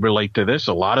you could relate to this,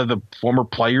 a lot of the former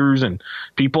players and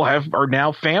people are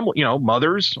now family,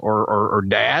 mothers or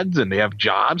dads, and they have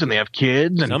jobs and they have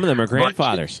kids. And some of them are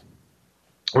grandfathers.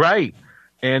 Right.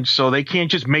 And so they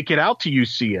can't just make it out to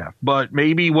UCF. But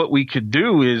maybe what we could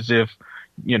do is if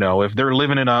they're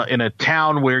living in a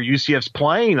town where UCF's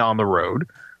playing on the road,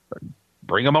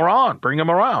 bring them around,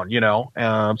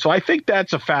 So I think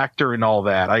that's a factor in all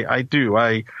that. I do.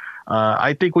 I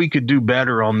think we could do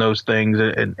better on those things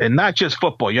and not just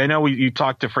football. I know you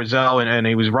talked to Frizzell and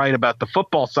he was right about the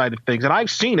football side of things. And I've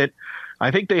seen it.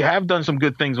 I think they have done some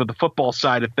good things with the football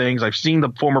side of things. I've seen the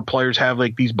former players have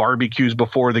these barbecues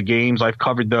before the games. I've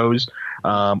covered those.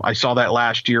 I saw that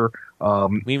last year.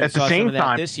 We even at saw the same some of that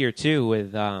time this year too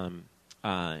with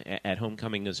at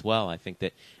homecoming as well. I think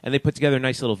that, and they put together a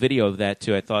nice little video of that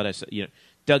too. I thought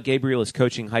Doug Gabriel is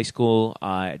coaching high school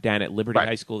down at Liberty Right.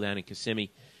 High School down in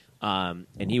Kissimmee, and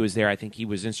he was there. I think he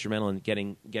was instrumental in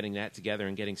getting that together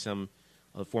and getting some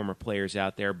of the former players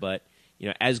out there. But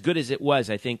as good as it was,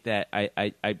 I think that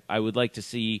I would like to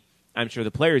see. I'm sure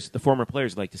the former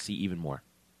players, would like to see even more.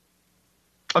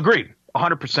 Agreed,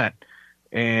 100%.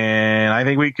 And I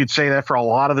think we could say that for a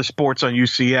lot of the sports on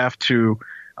UCF to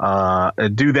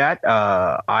do that.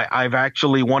 I've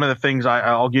actually, one of the things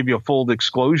I'll give you a full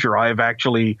disclosure. I've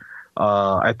actually,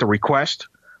 at the request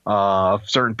of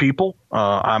certain people,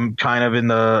 I'm kind of in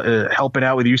the helping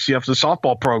out with UCF's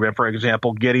softball program, for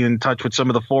example, getting in touch with some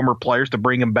of the former players to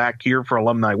bring them back here for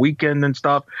alumni weekend and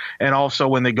stuff. And also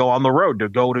when they go on the road to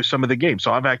go to some of the games.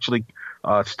 So I've actually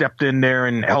stepped in there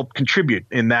and helped contribute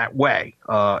in that way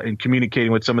in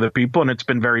communicating with some of the people. And it's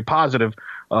been very positive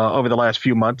over the last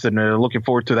few months, and looking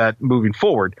forward to that moving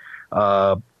forward.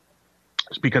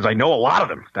 It's because I know a lot of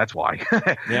them. That's why,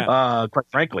 Yeah. quite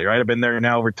frankly, right? I've been there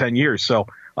now over 10 years. So,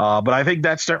 but I think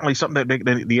that's certainly something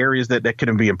that the areas that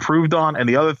can be improved on. And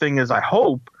the other thing is I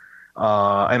hope,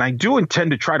 and I do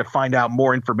intend to try to find out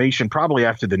more information probably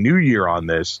after the new year on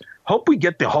this. Hope we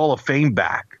get the Hall of Fame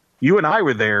back. You and I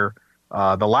were there,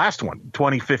 the last one,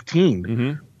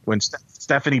 2015, when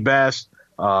Stephanie Best,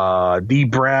 Dee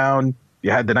Brown, you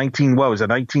had the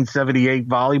 1978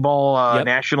 volleyball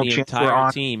national the championship entire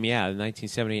on team, the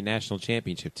 1978 national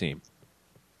championship team.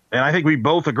 And I think we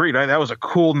both agreed, right? That was a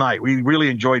cool night. We really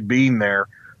enjoyed being there.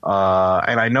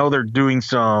 And I know they're doing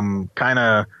some kind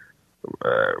of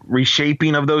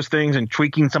reshaping of those things and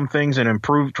tweaking some things and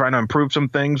trying to improve some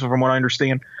things from what I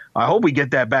understand. I hope we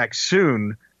get that back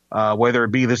soon, whether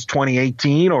it be this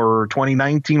 2018 or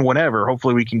 2019, whatever.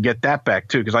 Hopefully we can get that back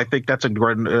too, because I think that's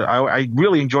I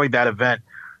really enjoyed that event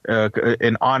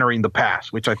in honoring the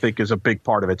past, which I think is a big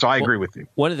part of it. So I agree with you.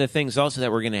 One of the things also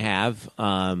that we're going to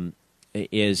have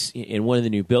is in one of the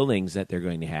new buildings that they're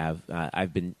going to have.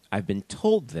 I've been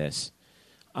told this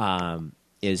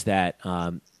is that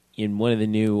in one of the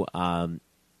new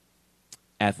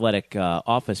athletic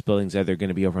office buildings that they're going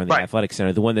to be over on the athletic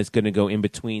center, the one that's going to go in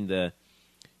between the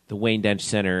Wayne Dench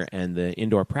Center and the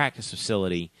indoor practice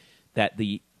facility, that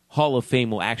the Hall of Fame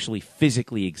will actually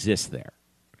physically exist there.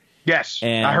 Yes,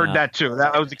 and, I heard that too.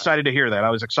 I was excited to hear that. I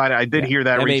was excited. I did hear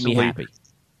that recently. Made me happy.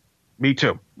 Me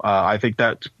too. I think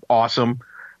that's awesome.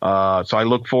 So I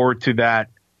look forward to that,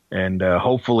 and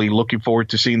hopefully looking forward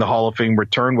to seeing the Hall of Fame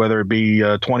return, whether it be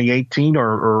 2018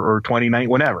 or 2019,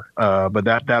 whenever. But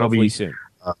that'll hopefully be soon.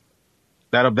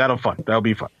 That'll fun. That'll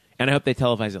be fun. And I hope they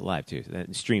televise it live, too,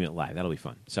 and stream it live. That'll be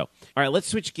fun. So, all right, let's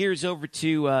switch gears over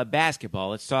to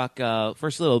basketball. Let's talk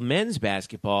first a little men's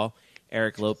basketball,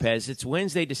 Eric Lopez. It's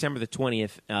Wednesday, December the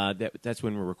 20th. That's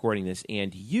when we're recording this.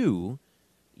 And you,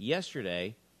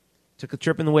 yesterday, took a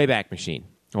trip in the Wayback Machine.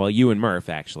 Well, you and Murph,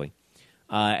 actually.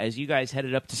 As you guys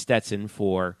headed up to Stetson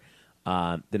for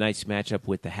the night's matchup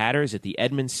with the Hatters at the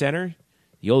Edmunds Center,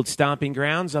 the old stomping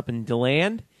grounds up in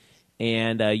DeLand.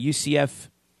 And UCF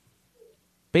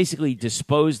basically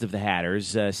disposed of the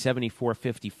Hatters.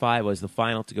 74-55 was the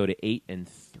final to go to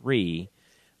 8-3.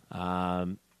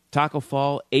 Taco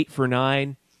Fall 8 for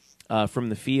 9 from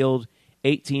the field,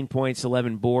 18 points,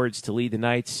 11 boards to lead the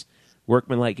Knights.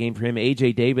 Workmanlike game for him.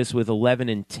 A.J. Davis with 11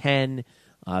 and 10,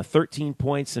 13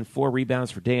 points and 4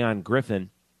 rebounds for Dayon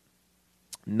Griffin.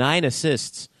 9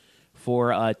 assists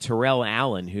for Terrell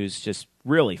Allen, who's just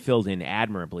really filled in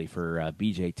admirably for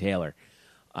B.J. Taylor.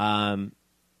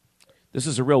 This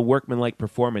is a real workmanlike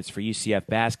performance for UCF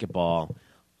basketball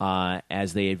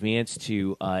as they advance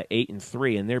to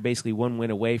 8-3, and they're basically one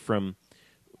win away from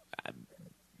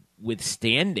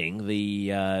withstanding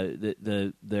the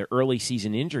early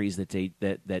season injuries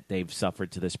that they've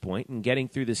suffered to this point, and getting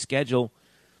through the schedule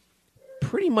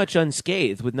pretty much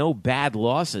unscathed with no bad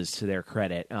losses to their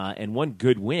credit, and one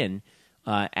good win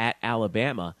at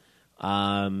Alabama.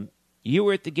 You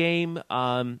were at the game.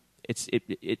 By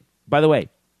the way,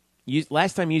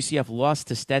 last time UCF lost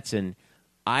to Stetson,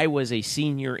 I was a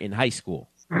senior in high school.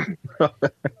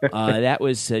 That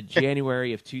was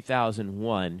January of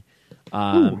 2001.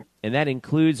 And that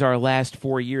includes our last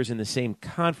 4 years in the same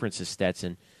conference as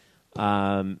Stetson.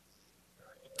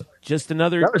 Just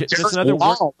another work.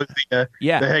 The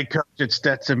head coach at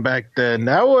Stetson back then.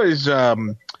 That was, I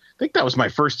think that was my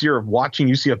first year of watching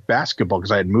UCF basketball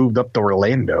because I had moved up to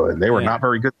Orlando and they were not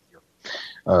very good.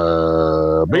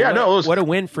 What a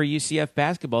win for UCF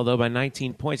basketball though by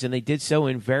 19 points, and they did so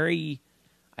in very,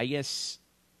 I guess,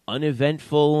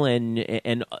 uneventful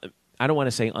and I don't want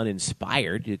to say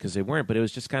uninspired because they weren't, but it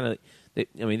was just kind of,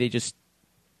 they just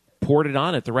poured it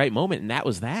on at the right moment, and that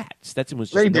was that. Stetson was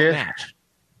just no match.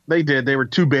 They did. They were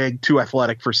too big, too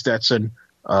athletic for Stetson.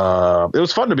 It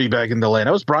was fun to be back in the land.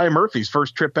 That was Brian Murphy's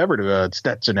first trip ever to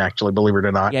Stetson, actually, believe it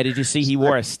or not. Yeah, did you see he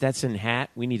wore a Stetson hat?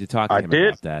 We need to talk to him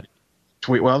about that.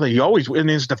 Well, he always, in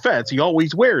his defense, he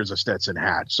always wears a Stetson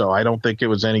hat. So I don't think it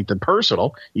was anything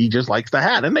personal. He just likes the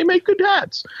hat, and they make good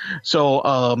hats. So,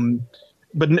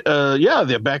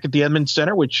 they're back at the Edmunds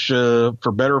Center, which,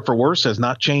 for better or for worse, has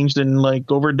not changed in like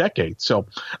over a decade. So,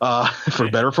 for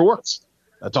better or for worse,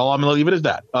 that's all I'm going to leave it as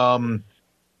that.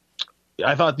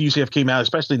 I thought the UCF came out,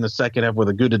 especially in the second half, with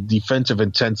a good defensive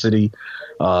intensity.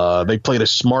 They played a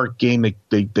smart game.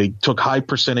 They took high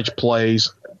percentage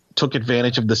plays, took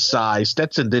advantage of the size.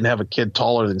 Stetson didn't have a kid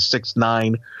taller than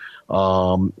 6'9".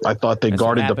 I thought they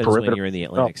guarded the perimeter. When you're in the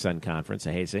Atlantic Sun Conference,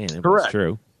 I hate saying it, but correct. It's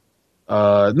true.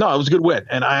 No, it was a good win,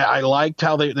 and I liked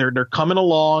how they're coming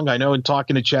along. I know in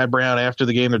talking to Chad Brown after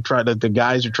the game, the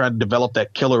guys are trying to develop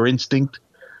that killer instinct.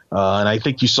 And I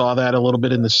think you saw that a little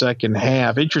bit in the second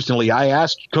half. Interestingly, I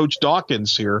asked Coach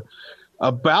Dawkins here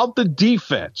about the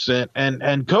defense,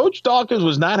 and Coach Dawkins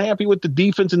was not happy with the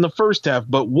defense in the first half,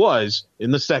 but was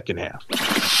in the second half.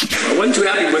 I wasn't too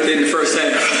happy with it in the first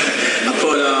half. I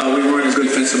thought we weren't as good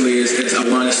defensively as I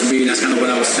wanted us to be, and that's kind of what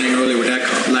I was saying earlier with that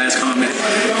last comment.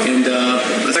 And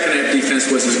the second half defense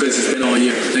was as good as it's been all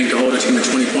year. I think the whole team had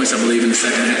 20 points, I believe, in the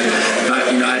second half.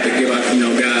 I had to give out,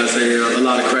 guys a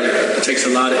lot of credit. It takes a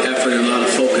lot of effort and a lot of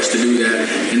focus to do that,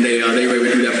 and they were able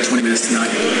to do that for 20 minutes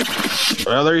tonight.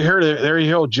 Well, there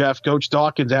you go, Jeff. Coach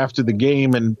Dawkins after the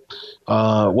game, and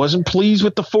wasn't pleased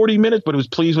with the 40 minutes, but was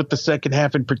pleased with the second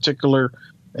half in particular.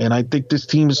 And I think this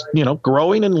team is,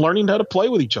 growing and learning how to play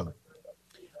with each other.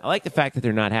 I like the fact that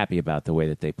they're not happy about the way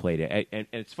that they played it. And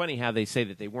it's funny how they say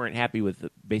that they weren't happy with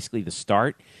basically the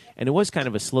start. And it was kind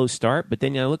of a slow start, but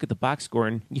then you look at the box score,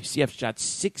 and UCF shot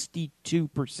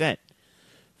 62%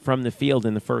 from the field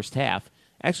in the first half.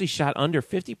 Actually shot under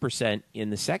 50% in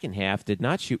the second half, did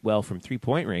not shoot well from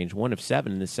three-point range, 1 of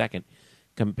 7 in the second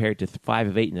compared to 5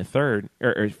 of 8 in the third,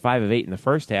 or 5 of 8 in the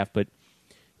first half, but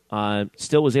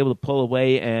still was able to pull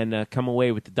away and come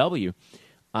away with the W.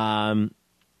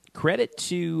 Credit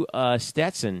to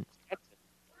Stetson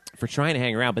for trying to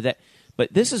hang around,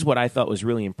 but this is what I thought was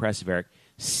really impressive, Eric.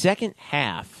 Second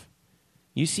half,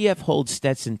 UCF holds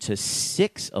Stetson to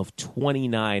 6 of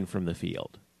 29 from the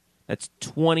field. That's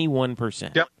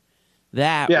 21%. Yep.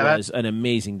 That was an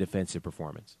amazing defensive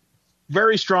performance.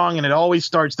 Very strong, and it always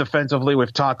starts defensively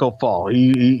with Taco Fall.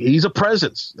 He's a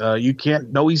presence. You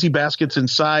can't, no easy baskets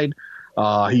inside.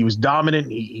 He was dominant.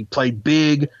 He played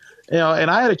big. And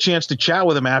I had a chance to chat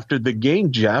with him after the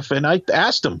game, Jeff, and I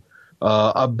asked him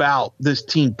about this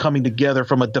team coming together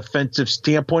from a defensive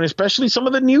standpoint, especially some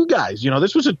of the new guys.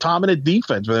 This was a dominant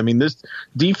defense. But this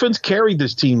defense carried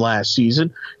this team last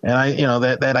season, and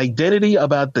that identity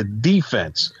about the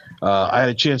defense. I had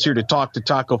a chance here to talk to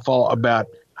Taco Fall about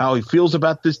how he feels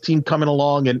about this team coming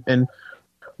along and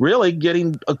really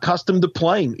getting accustomed to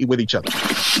playing with each other.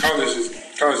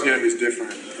 College game is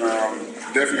different.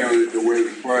 Definitely the way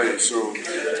we play. So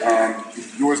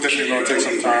it was definitely going to take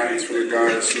some time for the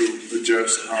guys to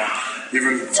adjust.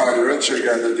 Even some of the redshirt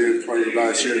guys that didn't play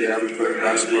last year, they haven't played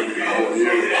basketball the whole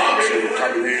year. So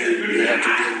coming in, they have to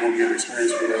get more game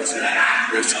experience with us. And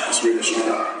it's really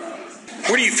strong.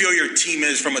 Where do you feel your team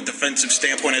is from a defensive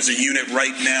standpoint as a unit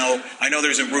right now? I know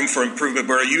there's a room for improvement,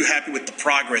 but are you happy with the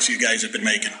progress you guys have been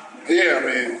making?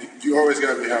 Yeah, you always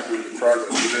got to be happy with the progress,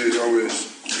 but there's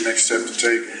always the next step to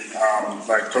take.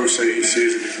 Like Coach said, he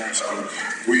sees it different, so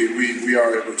we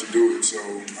are able to do it. So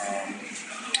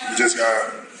we just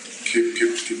got to keep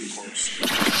the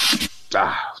course.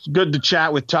 Good to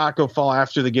chat with Taco Fall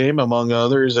after the game, among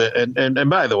others. And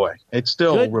by the way, it's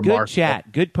still remarkable. Good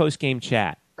chat. Good post-game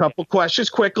chat. Couple questions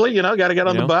quickly. Got to get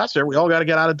on the bus. We all got to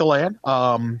get out of DeLand.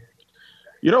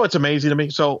 It's amazing to me.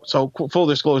 So full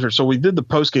disclosure. So we did the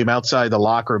post game outside the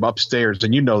locker room upstairs,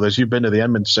 and this. You've been to the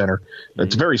Edmunds Center.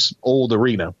 It's a very old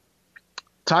arena.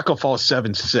 Taco Fall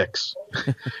 7'6",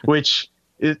 which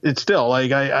it's still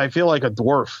like I feel like a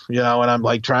dwarf, and I'm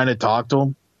like trying to talk to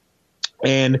him,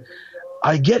 and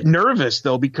I get nervous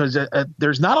though because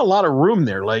there's not a lot of room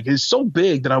there. Like it's so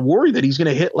big that I'm worried that he's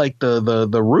going to hit like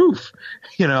the roof.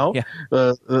 Yeah.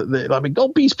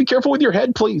 Don't be careful with your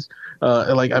head, please.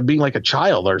 Like I'm being like a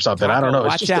child or something. I don't know.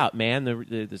 Watch out, man.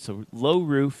 It's a low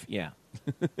roof. Yeah.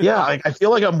 Yeah, I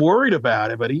feel like I'm worried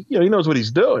about it, but he knows what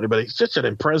he's doing. But he's such an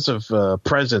impressive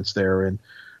presence there, and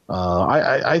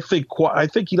I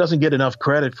think he doesn't get enough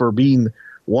credit for being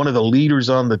one of the leaders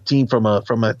on the team from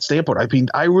a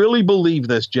standpoint. I really believe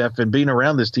this, Jeff, and being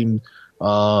around this team,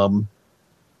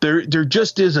 there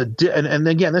just is and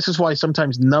again, this is why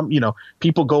sometimes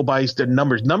people go by the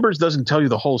numbers. Numbers doesn't tell you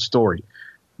the whole story.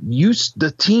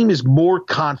 the team is more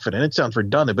confident. It sounds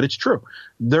redundant, but it's true.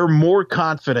 They're more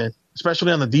confident,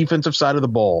 especially on the defensive side of the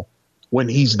ball, when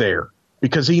he's there,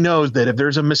 because he knows that if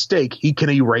there's a mistake, he can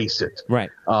erase it. Right.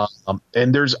 And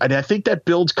I think that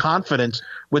builds confidence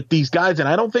with these guys. And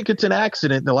I don't think it's an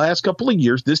accident. In the last couple of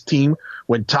years, this team,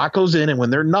 when Taco's in and when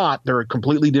they're not, they're a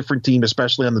completely different team,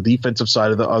 especially on the defensive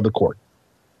side of the court.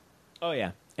 Oh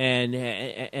yeah,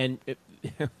 and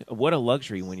what a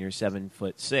luxury when you're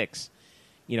 7'6".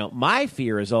 My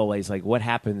fear is always like what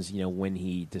happens, when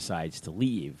he decides to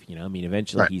leave. I mean,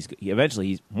 eventually he's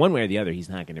one way or the other, he's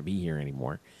not going to be here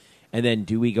anymore. And then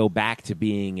do we go back to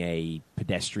being a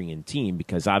pedestrian team?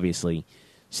 Because obviously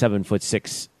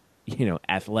 7'6",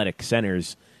 athletic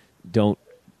centers don't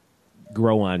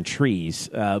grow on trees.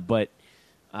 But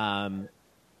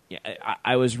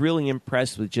I was really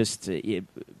impressed with just the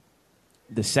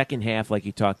second half, like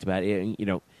you talked about.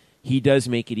 He does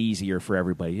make it easier for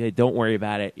everybody. Don't worry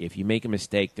about it. If you make a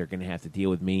mistake, they're going to have to deal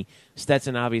with me.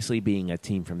 Stetson, obviously, being a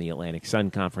team from the Atlantic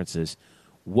Sun Conference, is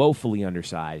woefully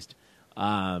undersized,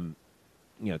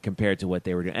 compared to what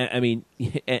they were doing. I mean,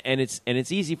 and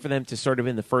it's easy for them to sort of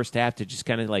in the first half to just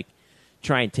kind of like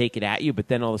try and take it at you, but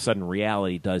then all of a sudden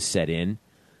reality does set in,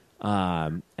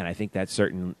 and I think that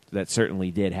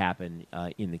certainly did happen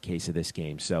in the case of this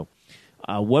game. So.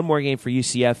 One more game for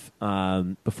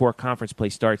UCF before conference play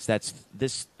starts. That's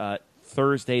this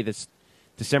Thursday, this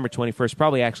December 21st.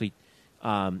 Probably actually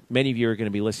many of you are going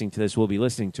to be listening to this. We'll be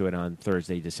listening to it on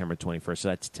Thursday, December 21st. So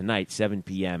that's tonight, 7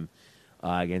 p.m.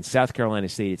 Against South Carolina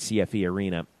State at CFE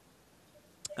Arena.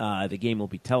 The game will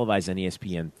be televised on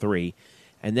ESPN3.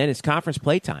 And then it's conference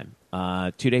play time.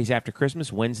 2 days after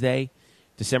Christmas, Wednesday,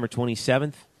 December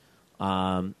 27th.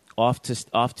 Off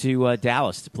to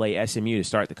Dallas to play SMU to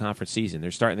start the conference season.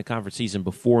 They're starting the conference season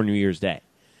before New Year's Day,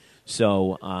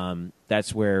 so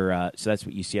that's what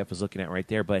UCF is looking at right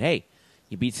there. But hey,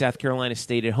 you beat South Carolina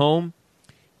State at home,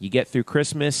 you get through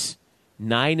Christmas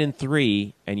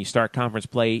 9-3, and you start conference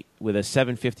play with a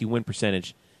 .750 win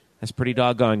percentage. That's pretty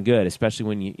doggone good, especially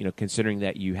when you considering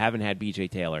that you haven't had B.J.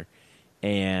 Taylor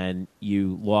and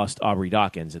you lost Aubrey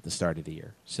Dawkins at the start of the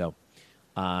year. So.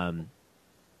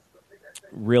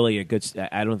 Really a good.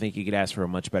 I don't think you could ask for a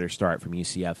much better start from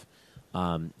UCF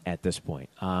at this point.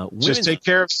 Just take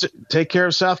care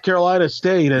of South Carolina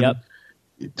State, and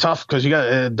tough because you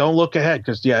got don't look ahead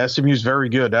because SMU is very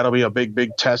good. That'll be a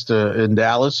big test in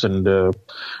Dallas, and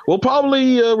we'll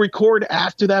probably record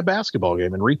after that basketball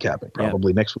game and recap it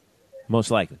probably next week.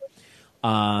 Most likely.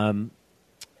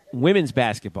 Women's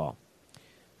basketball.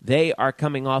 They are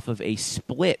coming off of a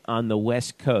split on the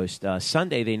West Coast.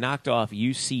 Sunday, they knocked off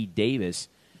UC Davis.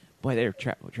 Boy, they're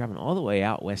traveling all the way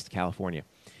out West California.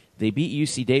 They beat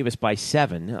UC Davis by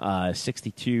 7,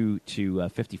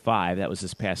 62-55. That was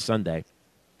this past Sunday.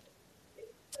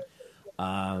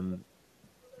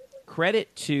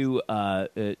 Credit to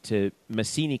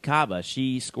Masini Kaba.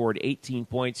 She scored 18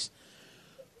 points,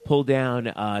 pulled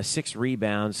down 6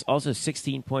 rebounds. Also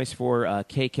 16 points for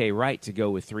KK Wright to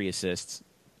go with 3 assists.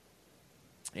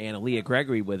 And Aaliyah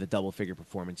Gregory with a double-figure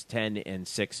performance, 10 and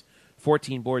 6,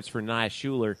 14 boards for Nia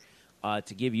Schuler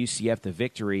to give UCF the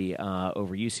victory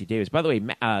over UC Davis. By the way,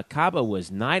 Kaba was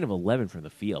 9 of 11 from the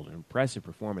field, an impressive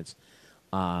performance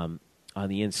on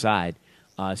the inside.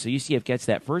 So UCF gets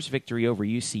that first victory over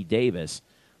UC Davis.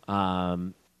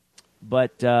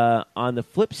 But on the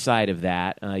flip side of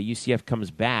that, UCF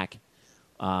comes back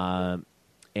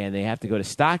and they have to go to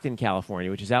Stockton, California,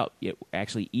 which is out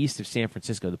actually east of San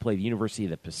Francisco to play the University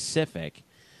of the Pacific.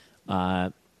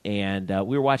 And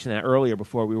we were watching that earlier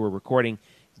before we were recording.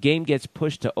 Game gets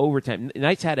pushed to overtime.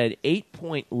 Knights had an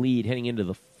 8-point lead heading into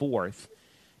the fourth.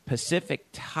 Pacific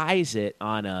ties it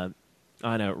on a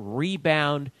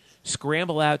rebound,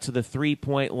 scramble out to the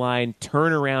 3-point line,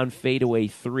 turnaround fadeaway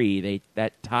 3.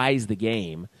 That ties the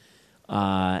game.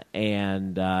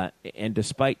 And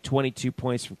despite 22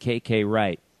 points from KK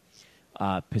Wright,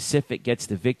 Pacific gets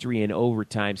the victory in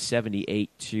overtime,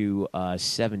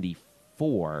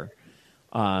 78-74.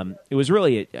 It was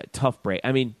really a tough break.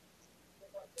 I mean,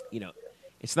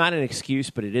 it's not an excuse,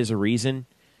 but it is a reason.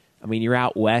 I mean, you're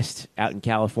out west, out in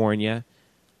California,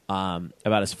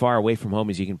 about as far away from home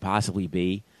as you can possibly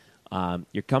be.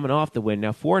 You're coming off the win.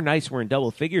 Now, 4 Knights were in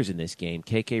double figures in this game.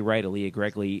 KK Wright,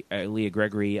 Aaliyah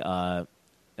Gregory,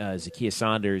 Zakiya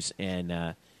Saunders,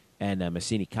 and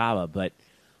Masini Kaba. But,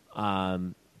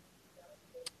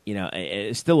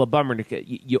 it's still a bummer.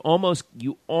 You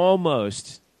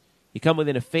come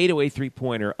within a fadeaway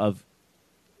 3-pointer of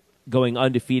going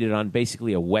undefeated on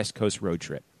basically a West Coast road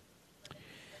trip.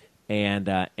 And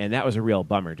that was a real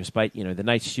bummer, despite, the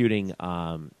Knights shooting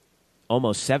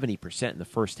almost 70% in the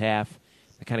first half.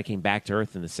 kind of came back to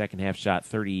earth in the second half, shot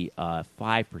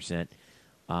 35%.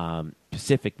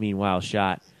 Pacific, meanwhile,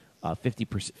 shot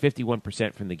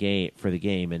 51% from the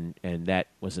game, and that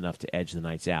was enough to edge the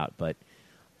Knights out. But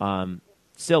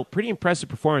still, pretty impressive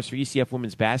performance for UCF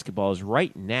women's basketball. Is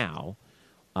right now,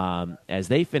 as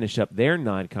they finish up their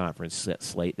non-conference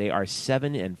slate, they are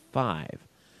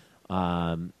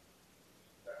 7-5.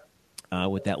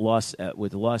 With that loss,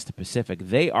 with the loss to Pacific,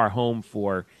 they are home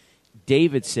for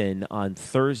Davidson on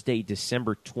Thursday,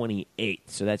 December 28th.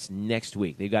 So that's next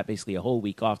week. They've got basically a whole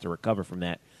week off to recover from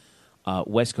that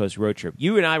West Coast road trip.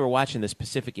 You and I were watching this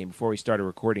Pacific game before we started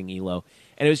recording, Elo,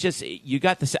 and it was just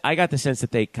I got the sense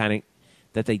that they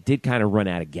did kind of run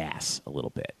out of gas a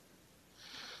little bit.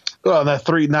 Well, that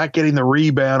three, not getting the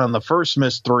rebound on the first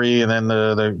missed three, and then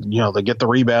they get the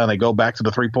rebound, they go back to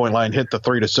the 3-point line, hit the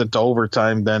three to send to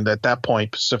overtime. Then at that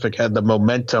point, Pacific had the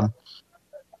momentum.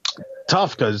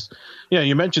 Tough because,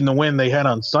 you mentioned the win they had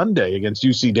on Sunday against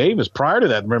UC Davis. Prior to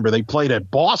that, remember, they played at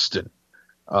Boston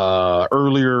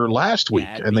earlier last week,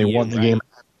 and they won the game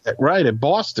at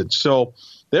Boston. So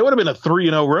they would have been a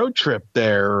 3-0 road trip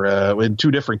there in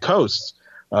two different coasts.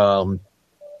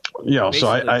 Basically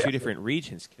so two different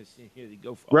regions, because they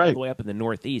go all the way up in the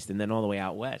Northeast and then all the way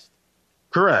out west.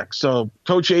 Correct. So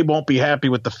Coach Abe won't be happy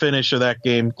with the finish of that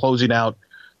game, closing out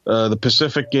the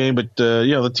Pacific game. But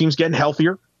the team's getting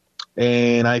healthier,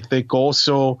 and I think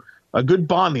also a good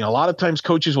bonding. A lot of times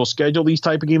coaches will schedule these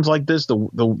type of games like this.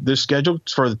 This schedule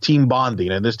for the team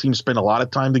bonding, and this team spent a lot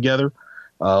of time together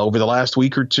over the last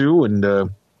week or two, and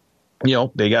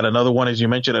they got another one, as you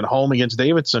mentioned, at home against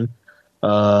Davidson.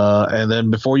 And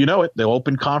then before you know it, they'll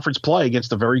open conference play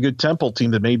against a very good Temple team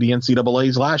that made the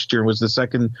NCAAs last year and was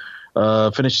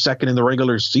the finished second in the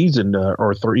regular season,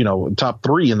 top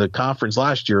three in the conference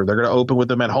last year. They're going to open with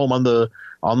them at home on the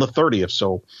 30th.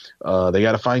 So they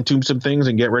got to fine tune some things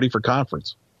and get ready for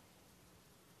conference.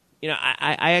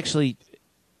 I actually,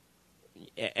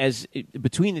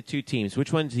 between the two teams,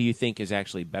 which one do you think is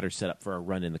actually better set up for a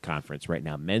run in the conference right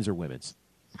now, men's or women's?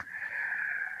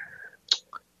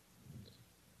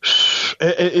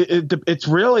 It's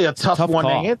really a tough one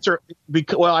call to answer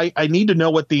because, I need to know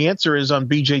what the answer is on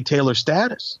BJ Taylor's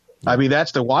status. I mean,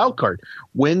 that's the wild card.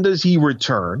 When does he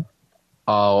return?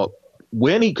 Because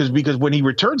when he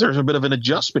returns, there's a bit of an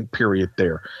adjustment period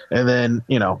there, and then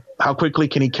how quickly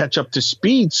can he catch up to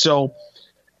speed? So,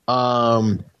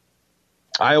 I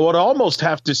would almost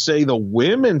have to say the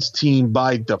women's team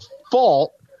by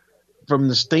default, from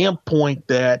the standpoint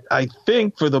that I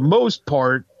think for the most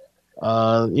part.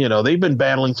 They've been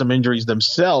battling some injuries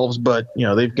themselves, but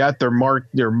they've got their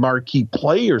marquee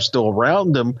players still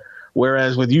around them.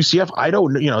 Whereas with UCF, I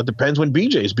don't. It depends when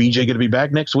BJ is. BJ going to be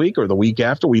back next week or the week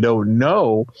after? We don't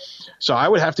know. So I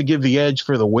would have to give the edge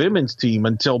for the women's team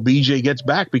until BJ gets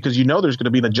back, because there's going to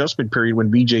be an adjustment period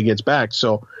when BJ gets back.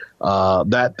 So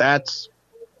that's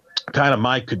kind of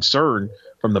my concern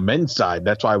from the men's side.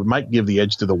 That's why I might give the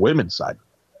edge to the women's side.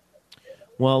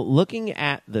 Well, looking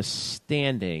at the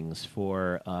standings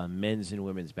for men's and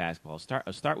women's basketball,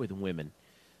 I'll start with women.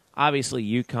 Obviously,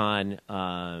 UConn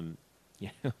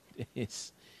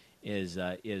is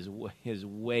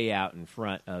way out in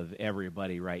front of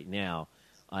everybody right now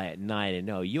at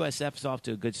 9-0. USF's off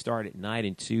to a good start at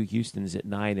 9-2. Houston's at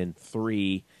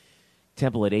 9-3.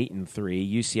 Temple at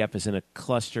 8-3. UCF is in a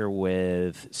cluster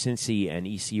with Cincy and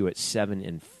ECU at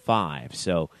 7-5.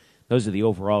 So. Those are the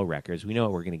overall records. We know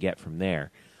what we're going to get from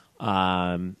there.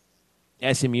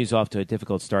 SMU's off to a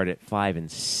difficult start at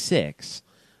 5-6,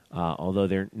 although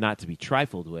they're not to be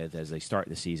trifled with as they start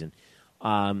the season.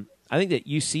 I think that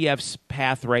UCF's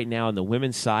path right now on the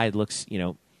women's side looks,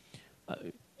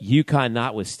 UConn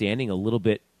notwithstanding, a little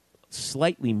bit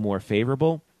slightly more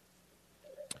favorable.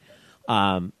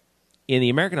 In the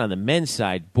American on the men's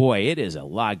side, boy, it is a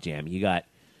logjam. You got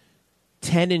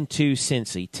 10-2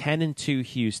 Cincy, 10-2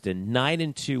 Houston,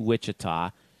 9-2 Wichita,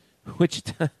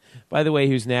 by the way,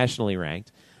 who's nationally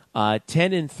ranked,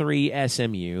 10-3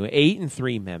 SMU,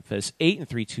 8-3 Memphis,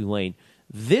 8-3 Tulane.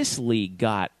 This league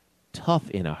got tough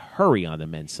in a hurry on the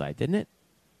men's side, didn't it?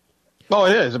 Oh,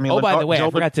 it is. I mean, by the way, I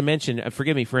forgot to mention.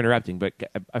 Forgive me for interrupting, but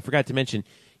I forgot to mention.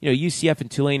 UCF and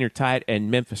Tulane are tied,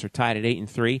 and Memphis are tied at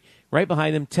 8-3. Right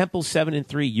behind them, Temple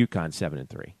 7-3,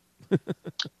 UConn 7-3.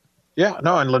 Yeah,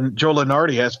 no, and Joe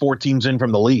Lenardi has 4 teams in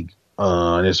from the league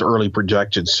in his early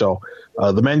projections. So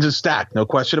the men's is stacked, no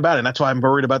question about it. And that's why I'm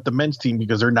worried about the men's team,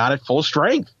 because they're not at full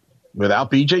strength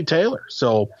without B.J. Taylor.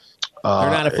 So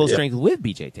they're not at full strength with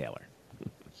B.J. Taylor.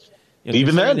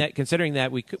 Even then, considering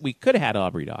that we could have had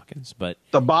Aubrey Dawkins, but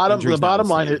the bottom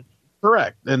line is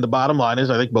Correct. And the bottom line is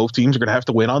I think both teams are going to have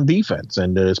to win on defense,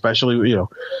 and especially, so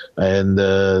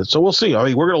we'll see. I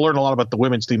mean, we're going to learn a lot about the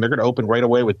women's team. They're going to open right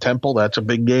away with Temple. That's a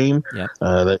big game. Yep.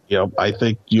 I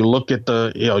think you look at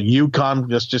the, UConn,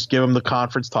 just give them the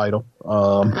conference title.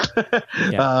 But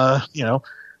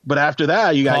after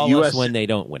that, you got Call us when they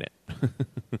don't win it.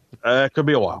 It could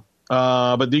be a while.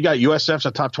 But you got USF's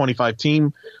a top 25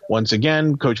 team. Once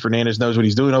again, Coach Fernandez knows what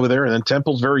he's doing over there. And then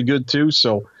Temple's very good too.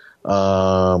 So,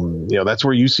 that's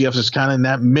where UCF is kind of in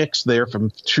that mix there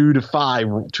from 2 to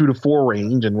 4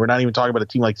 range. And we're not even talking about a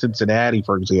team like Cincinnati,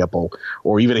 for example,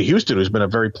 or even a Houston, who's been a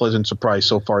very pleasant surprise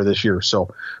so far this year.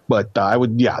 So, but I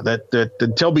would, that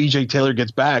until BJ Taylor gets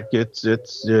back, it's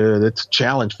a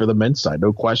challenge for the men's side,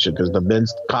 no question, because the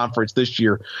men's conference this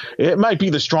year, it might be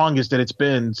the strongest that it's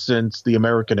been since the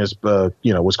American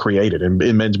was created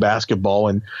in men's basketball.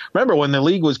 And remember, when the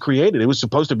league was created,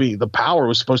 the power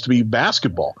was supposed to be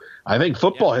basketball. I think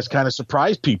football has kind of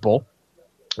surprised people,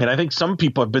 and I think some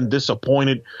people have been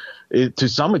disappointed to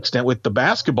some extent with the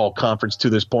basketball conference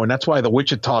to this point. That's why the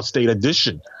Wichita State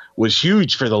edition was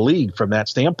huge for the league from that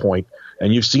standpoint.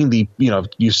 And you've seen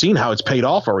how it's paid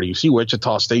off already. You see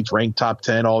Wichita State's ranked top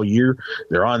 10 all year.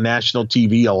 They're on national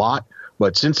TV a lot.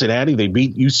 But Cincinnati, they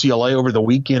beat UCLA over the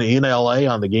weekend in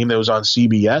LA on the game that was on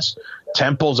CBS.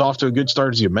 Temple's off to a good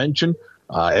start, as you mentioned.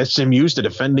 SMU's the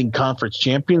defending conference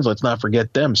champions. Let's not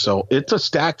forget them. So it's a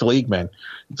stacked league, man.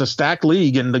 It's a stacked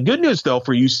league. And the good news, though,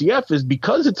 for UCF is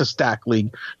because it's a stacked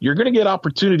league, you're going to get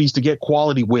opportunities to get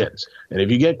quality wins. And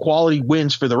if you get quality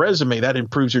wins for the resume, that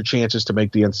improves your chances to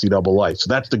make the NCAA. So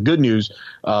that's the good news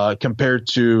compared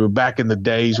to back in the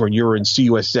days when you were in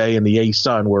CUSA and the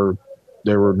A-Sun, where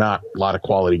there were not a lot of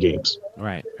quality games.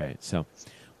 Right. So,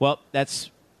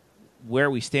 that's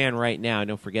where we stand right now.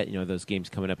 Don't forget, those games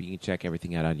coming up. You can check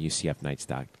everything out on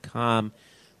UCFKnights.com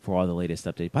for all the latest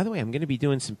updates. By the way, I'm going to be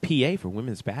doing some PA for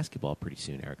women's basketball pretty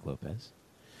soon, Eric Lopez.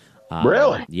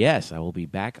 Really? Yes, I will be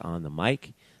back on the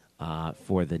mic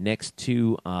for the next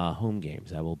 2 home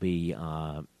games. I will be.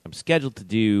 I'm scheduled to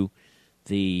do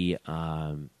the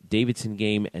Davidson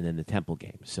game and then the Temple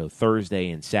game. So Thursday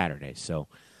and Saturday. So,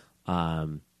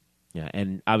 and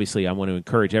obviously, I want to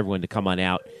encourage everyone to come on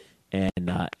out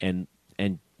and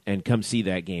come see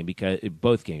that game, because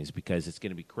it's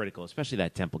going to be critical, especially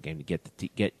that Temple game, to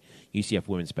get UCF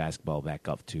women's basketball back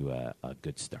up to a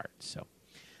good start. So,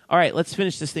 all right, let's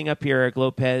finish this thing up here, Eric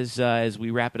Lopez, as we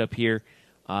wrap it up here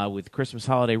with Christmas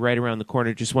holiday right around the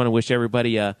corner. Just want to wish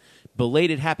everybody a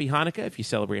belated Happy Hanukkah if you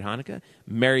celebrate Hanukkah,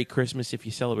 Merry Christmas if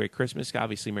you celebrate Christmas.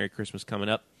 Obviously, Merry Christmas coming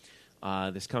up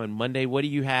this coming Monday. What do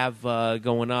you have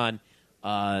going on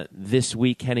this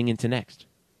week heading into next?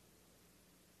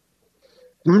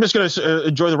 I'm just going to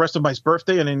enjoy the rest of my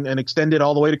birthday and extend it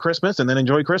all the way to Christmas, and then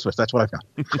enjoy Christmas. That's what I've got.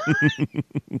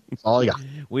 That's all I got.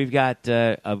 We've got,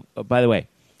 by the way,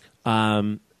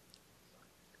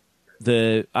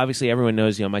 obviously everyone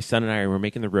knows, my son and I were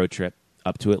making the road trip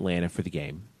up to Atlanta for the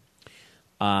game.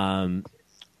 I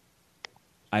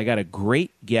got a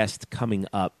great guest coming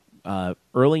up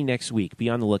early next week. Be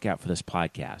on the lookout for this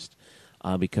podcast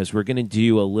because we're going to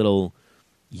do a little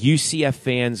UCF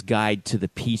fans guide to the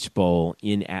Peach Bowl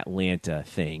in Atlanta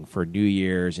thing for New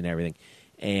Year's and everything,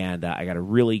 and I got a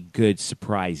really good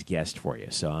surprise guest for you.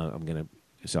 So I'm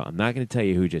not gonna tell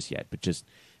you who just yet, but just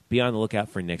be on the lookout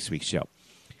for next week's show.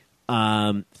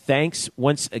 Thanks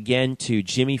once again to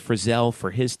Jimmy Frizzell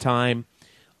for his time.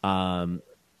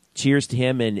 Cheers to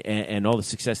him and all the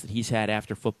success that he's had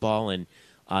after football, and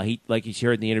he, like you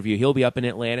heard in the interview, he'll be up in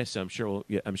Atlanta. So I'm sure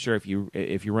if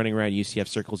you're running around UCF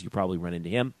circles, you probably run into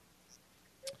him.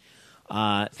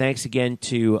 Thanks again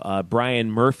to Brian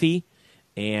Murphy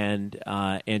and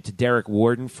to Derek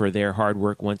Warden for their hard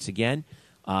work once again,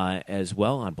 as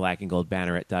well on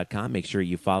blackandgoldbanneret.com. Make sure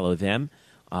you follow them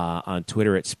on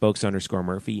Twitter at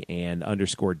spokes_Murphy and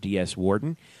 _DS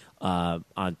Warden.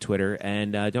 On Twitter,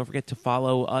 and don't forget to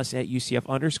follow us at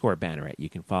UCF_Banneret. You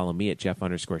can follow me at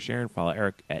Jeff_Sharon. Follow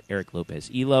Eric at Eric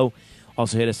Lopez Elo.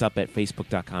 Also hit us up at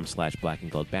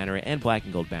Facebook.com/blackandgoldbanneret and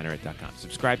blackandgoldbanneret.com.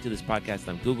 Subscribe to this podcast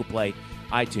on Google Play,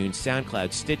 iTunes,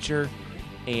 SoundCloud, Stitcher,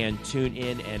 and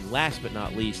TuneIn. And last but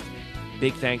not least,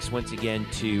 big thanks once again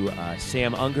to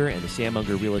Sam Unger and the Sam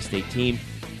Unger Real Estate team.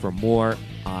 For more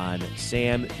on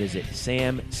Sam, visit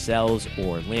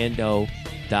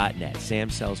samsellsorlando.net.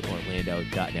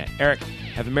 samsellsorlando.net. Eric,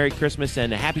 have a Merry Christmas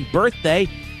and a happy birthday,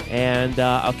 and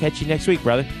I'll catch you next week,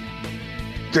 brother.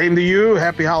 Same to you.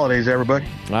 Happy holidays, everybody.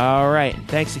 All right. And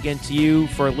thanks again to you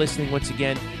for listening once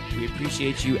again. We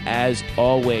appreciate you as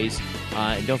always.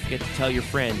 And don't forget to tell your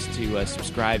friends to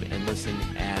subscribe and listen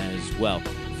as well.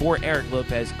 For Eric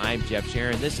Lopez, I'm Jeff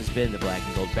Sharon. This has been the Black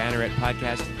and Gold Banneret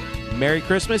Podcast. Merry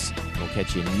Christmas. We'll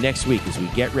catch you next week as we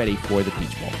get ready for the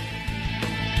Peach Bowl.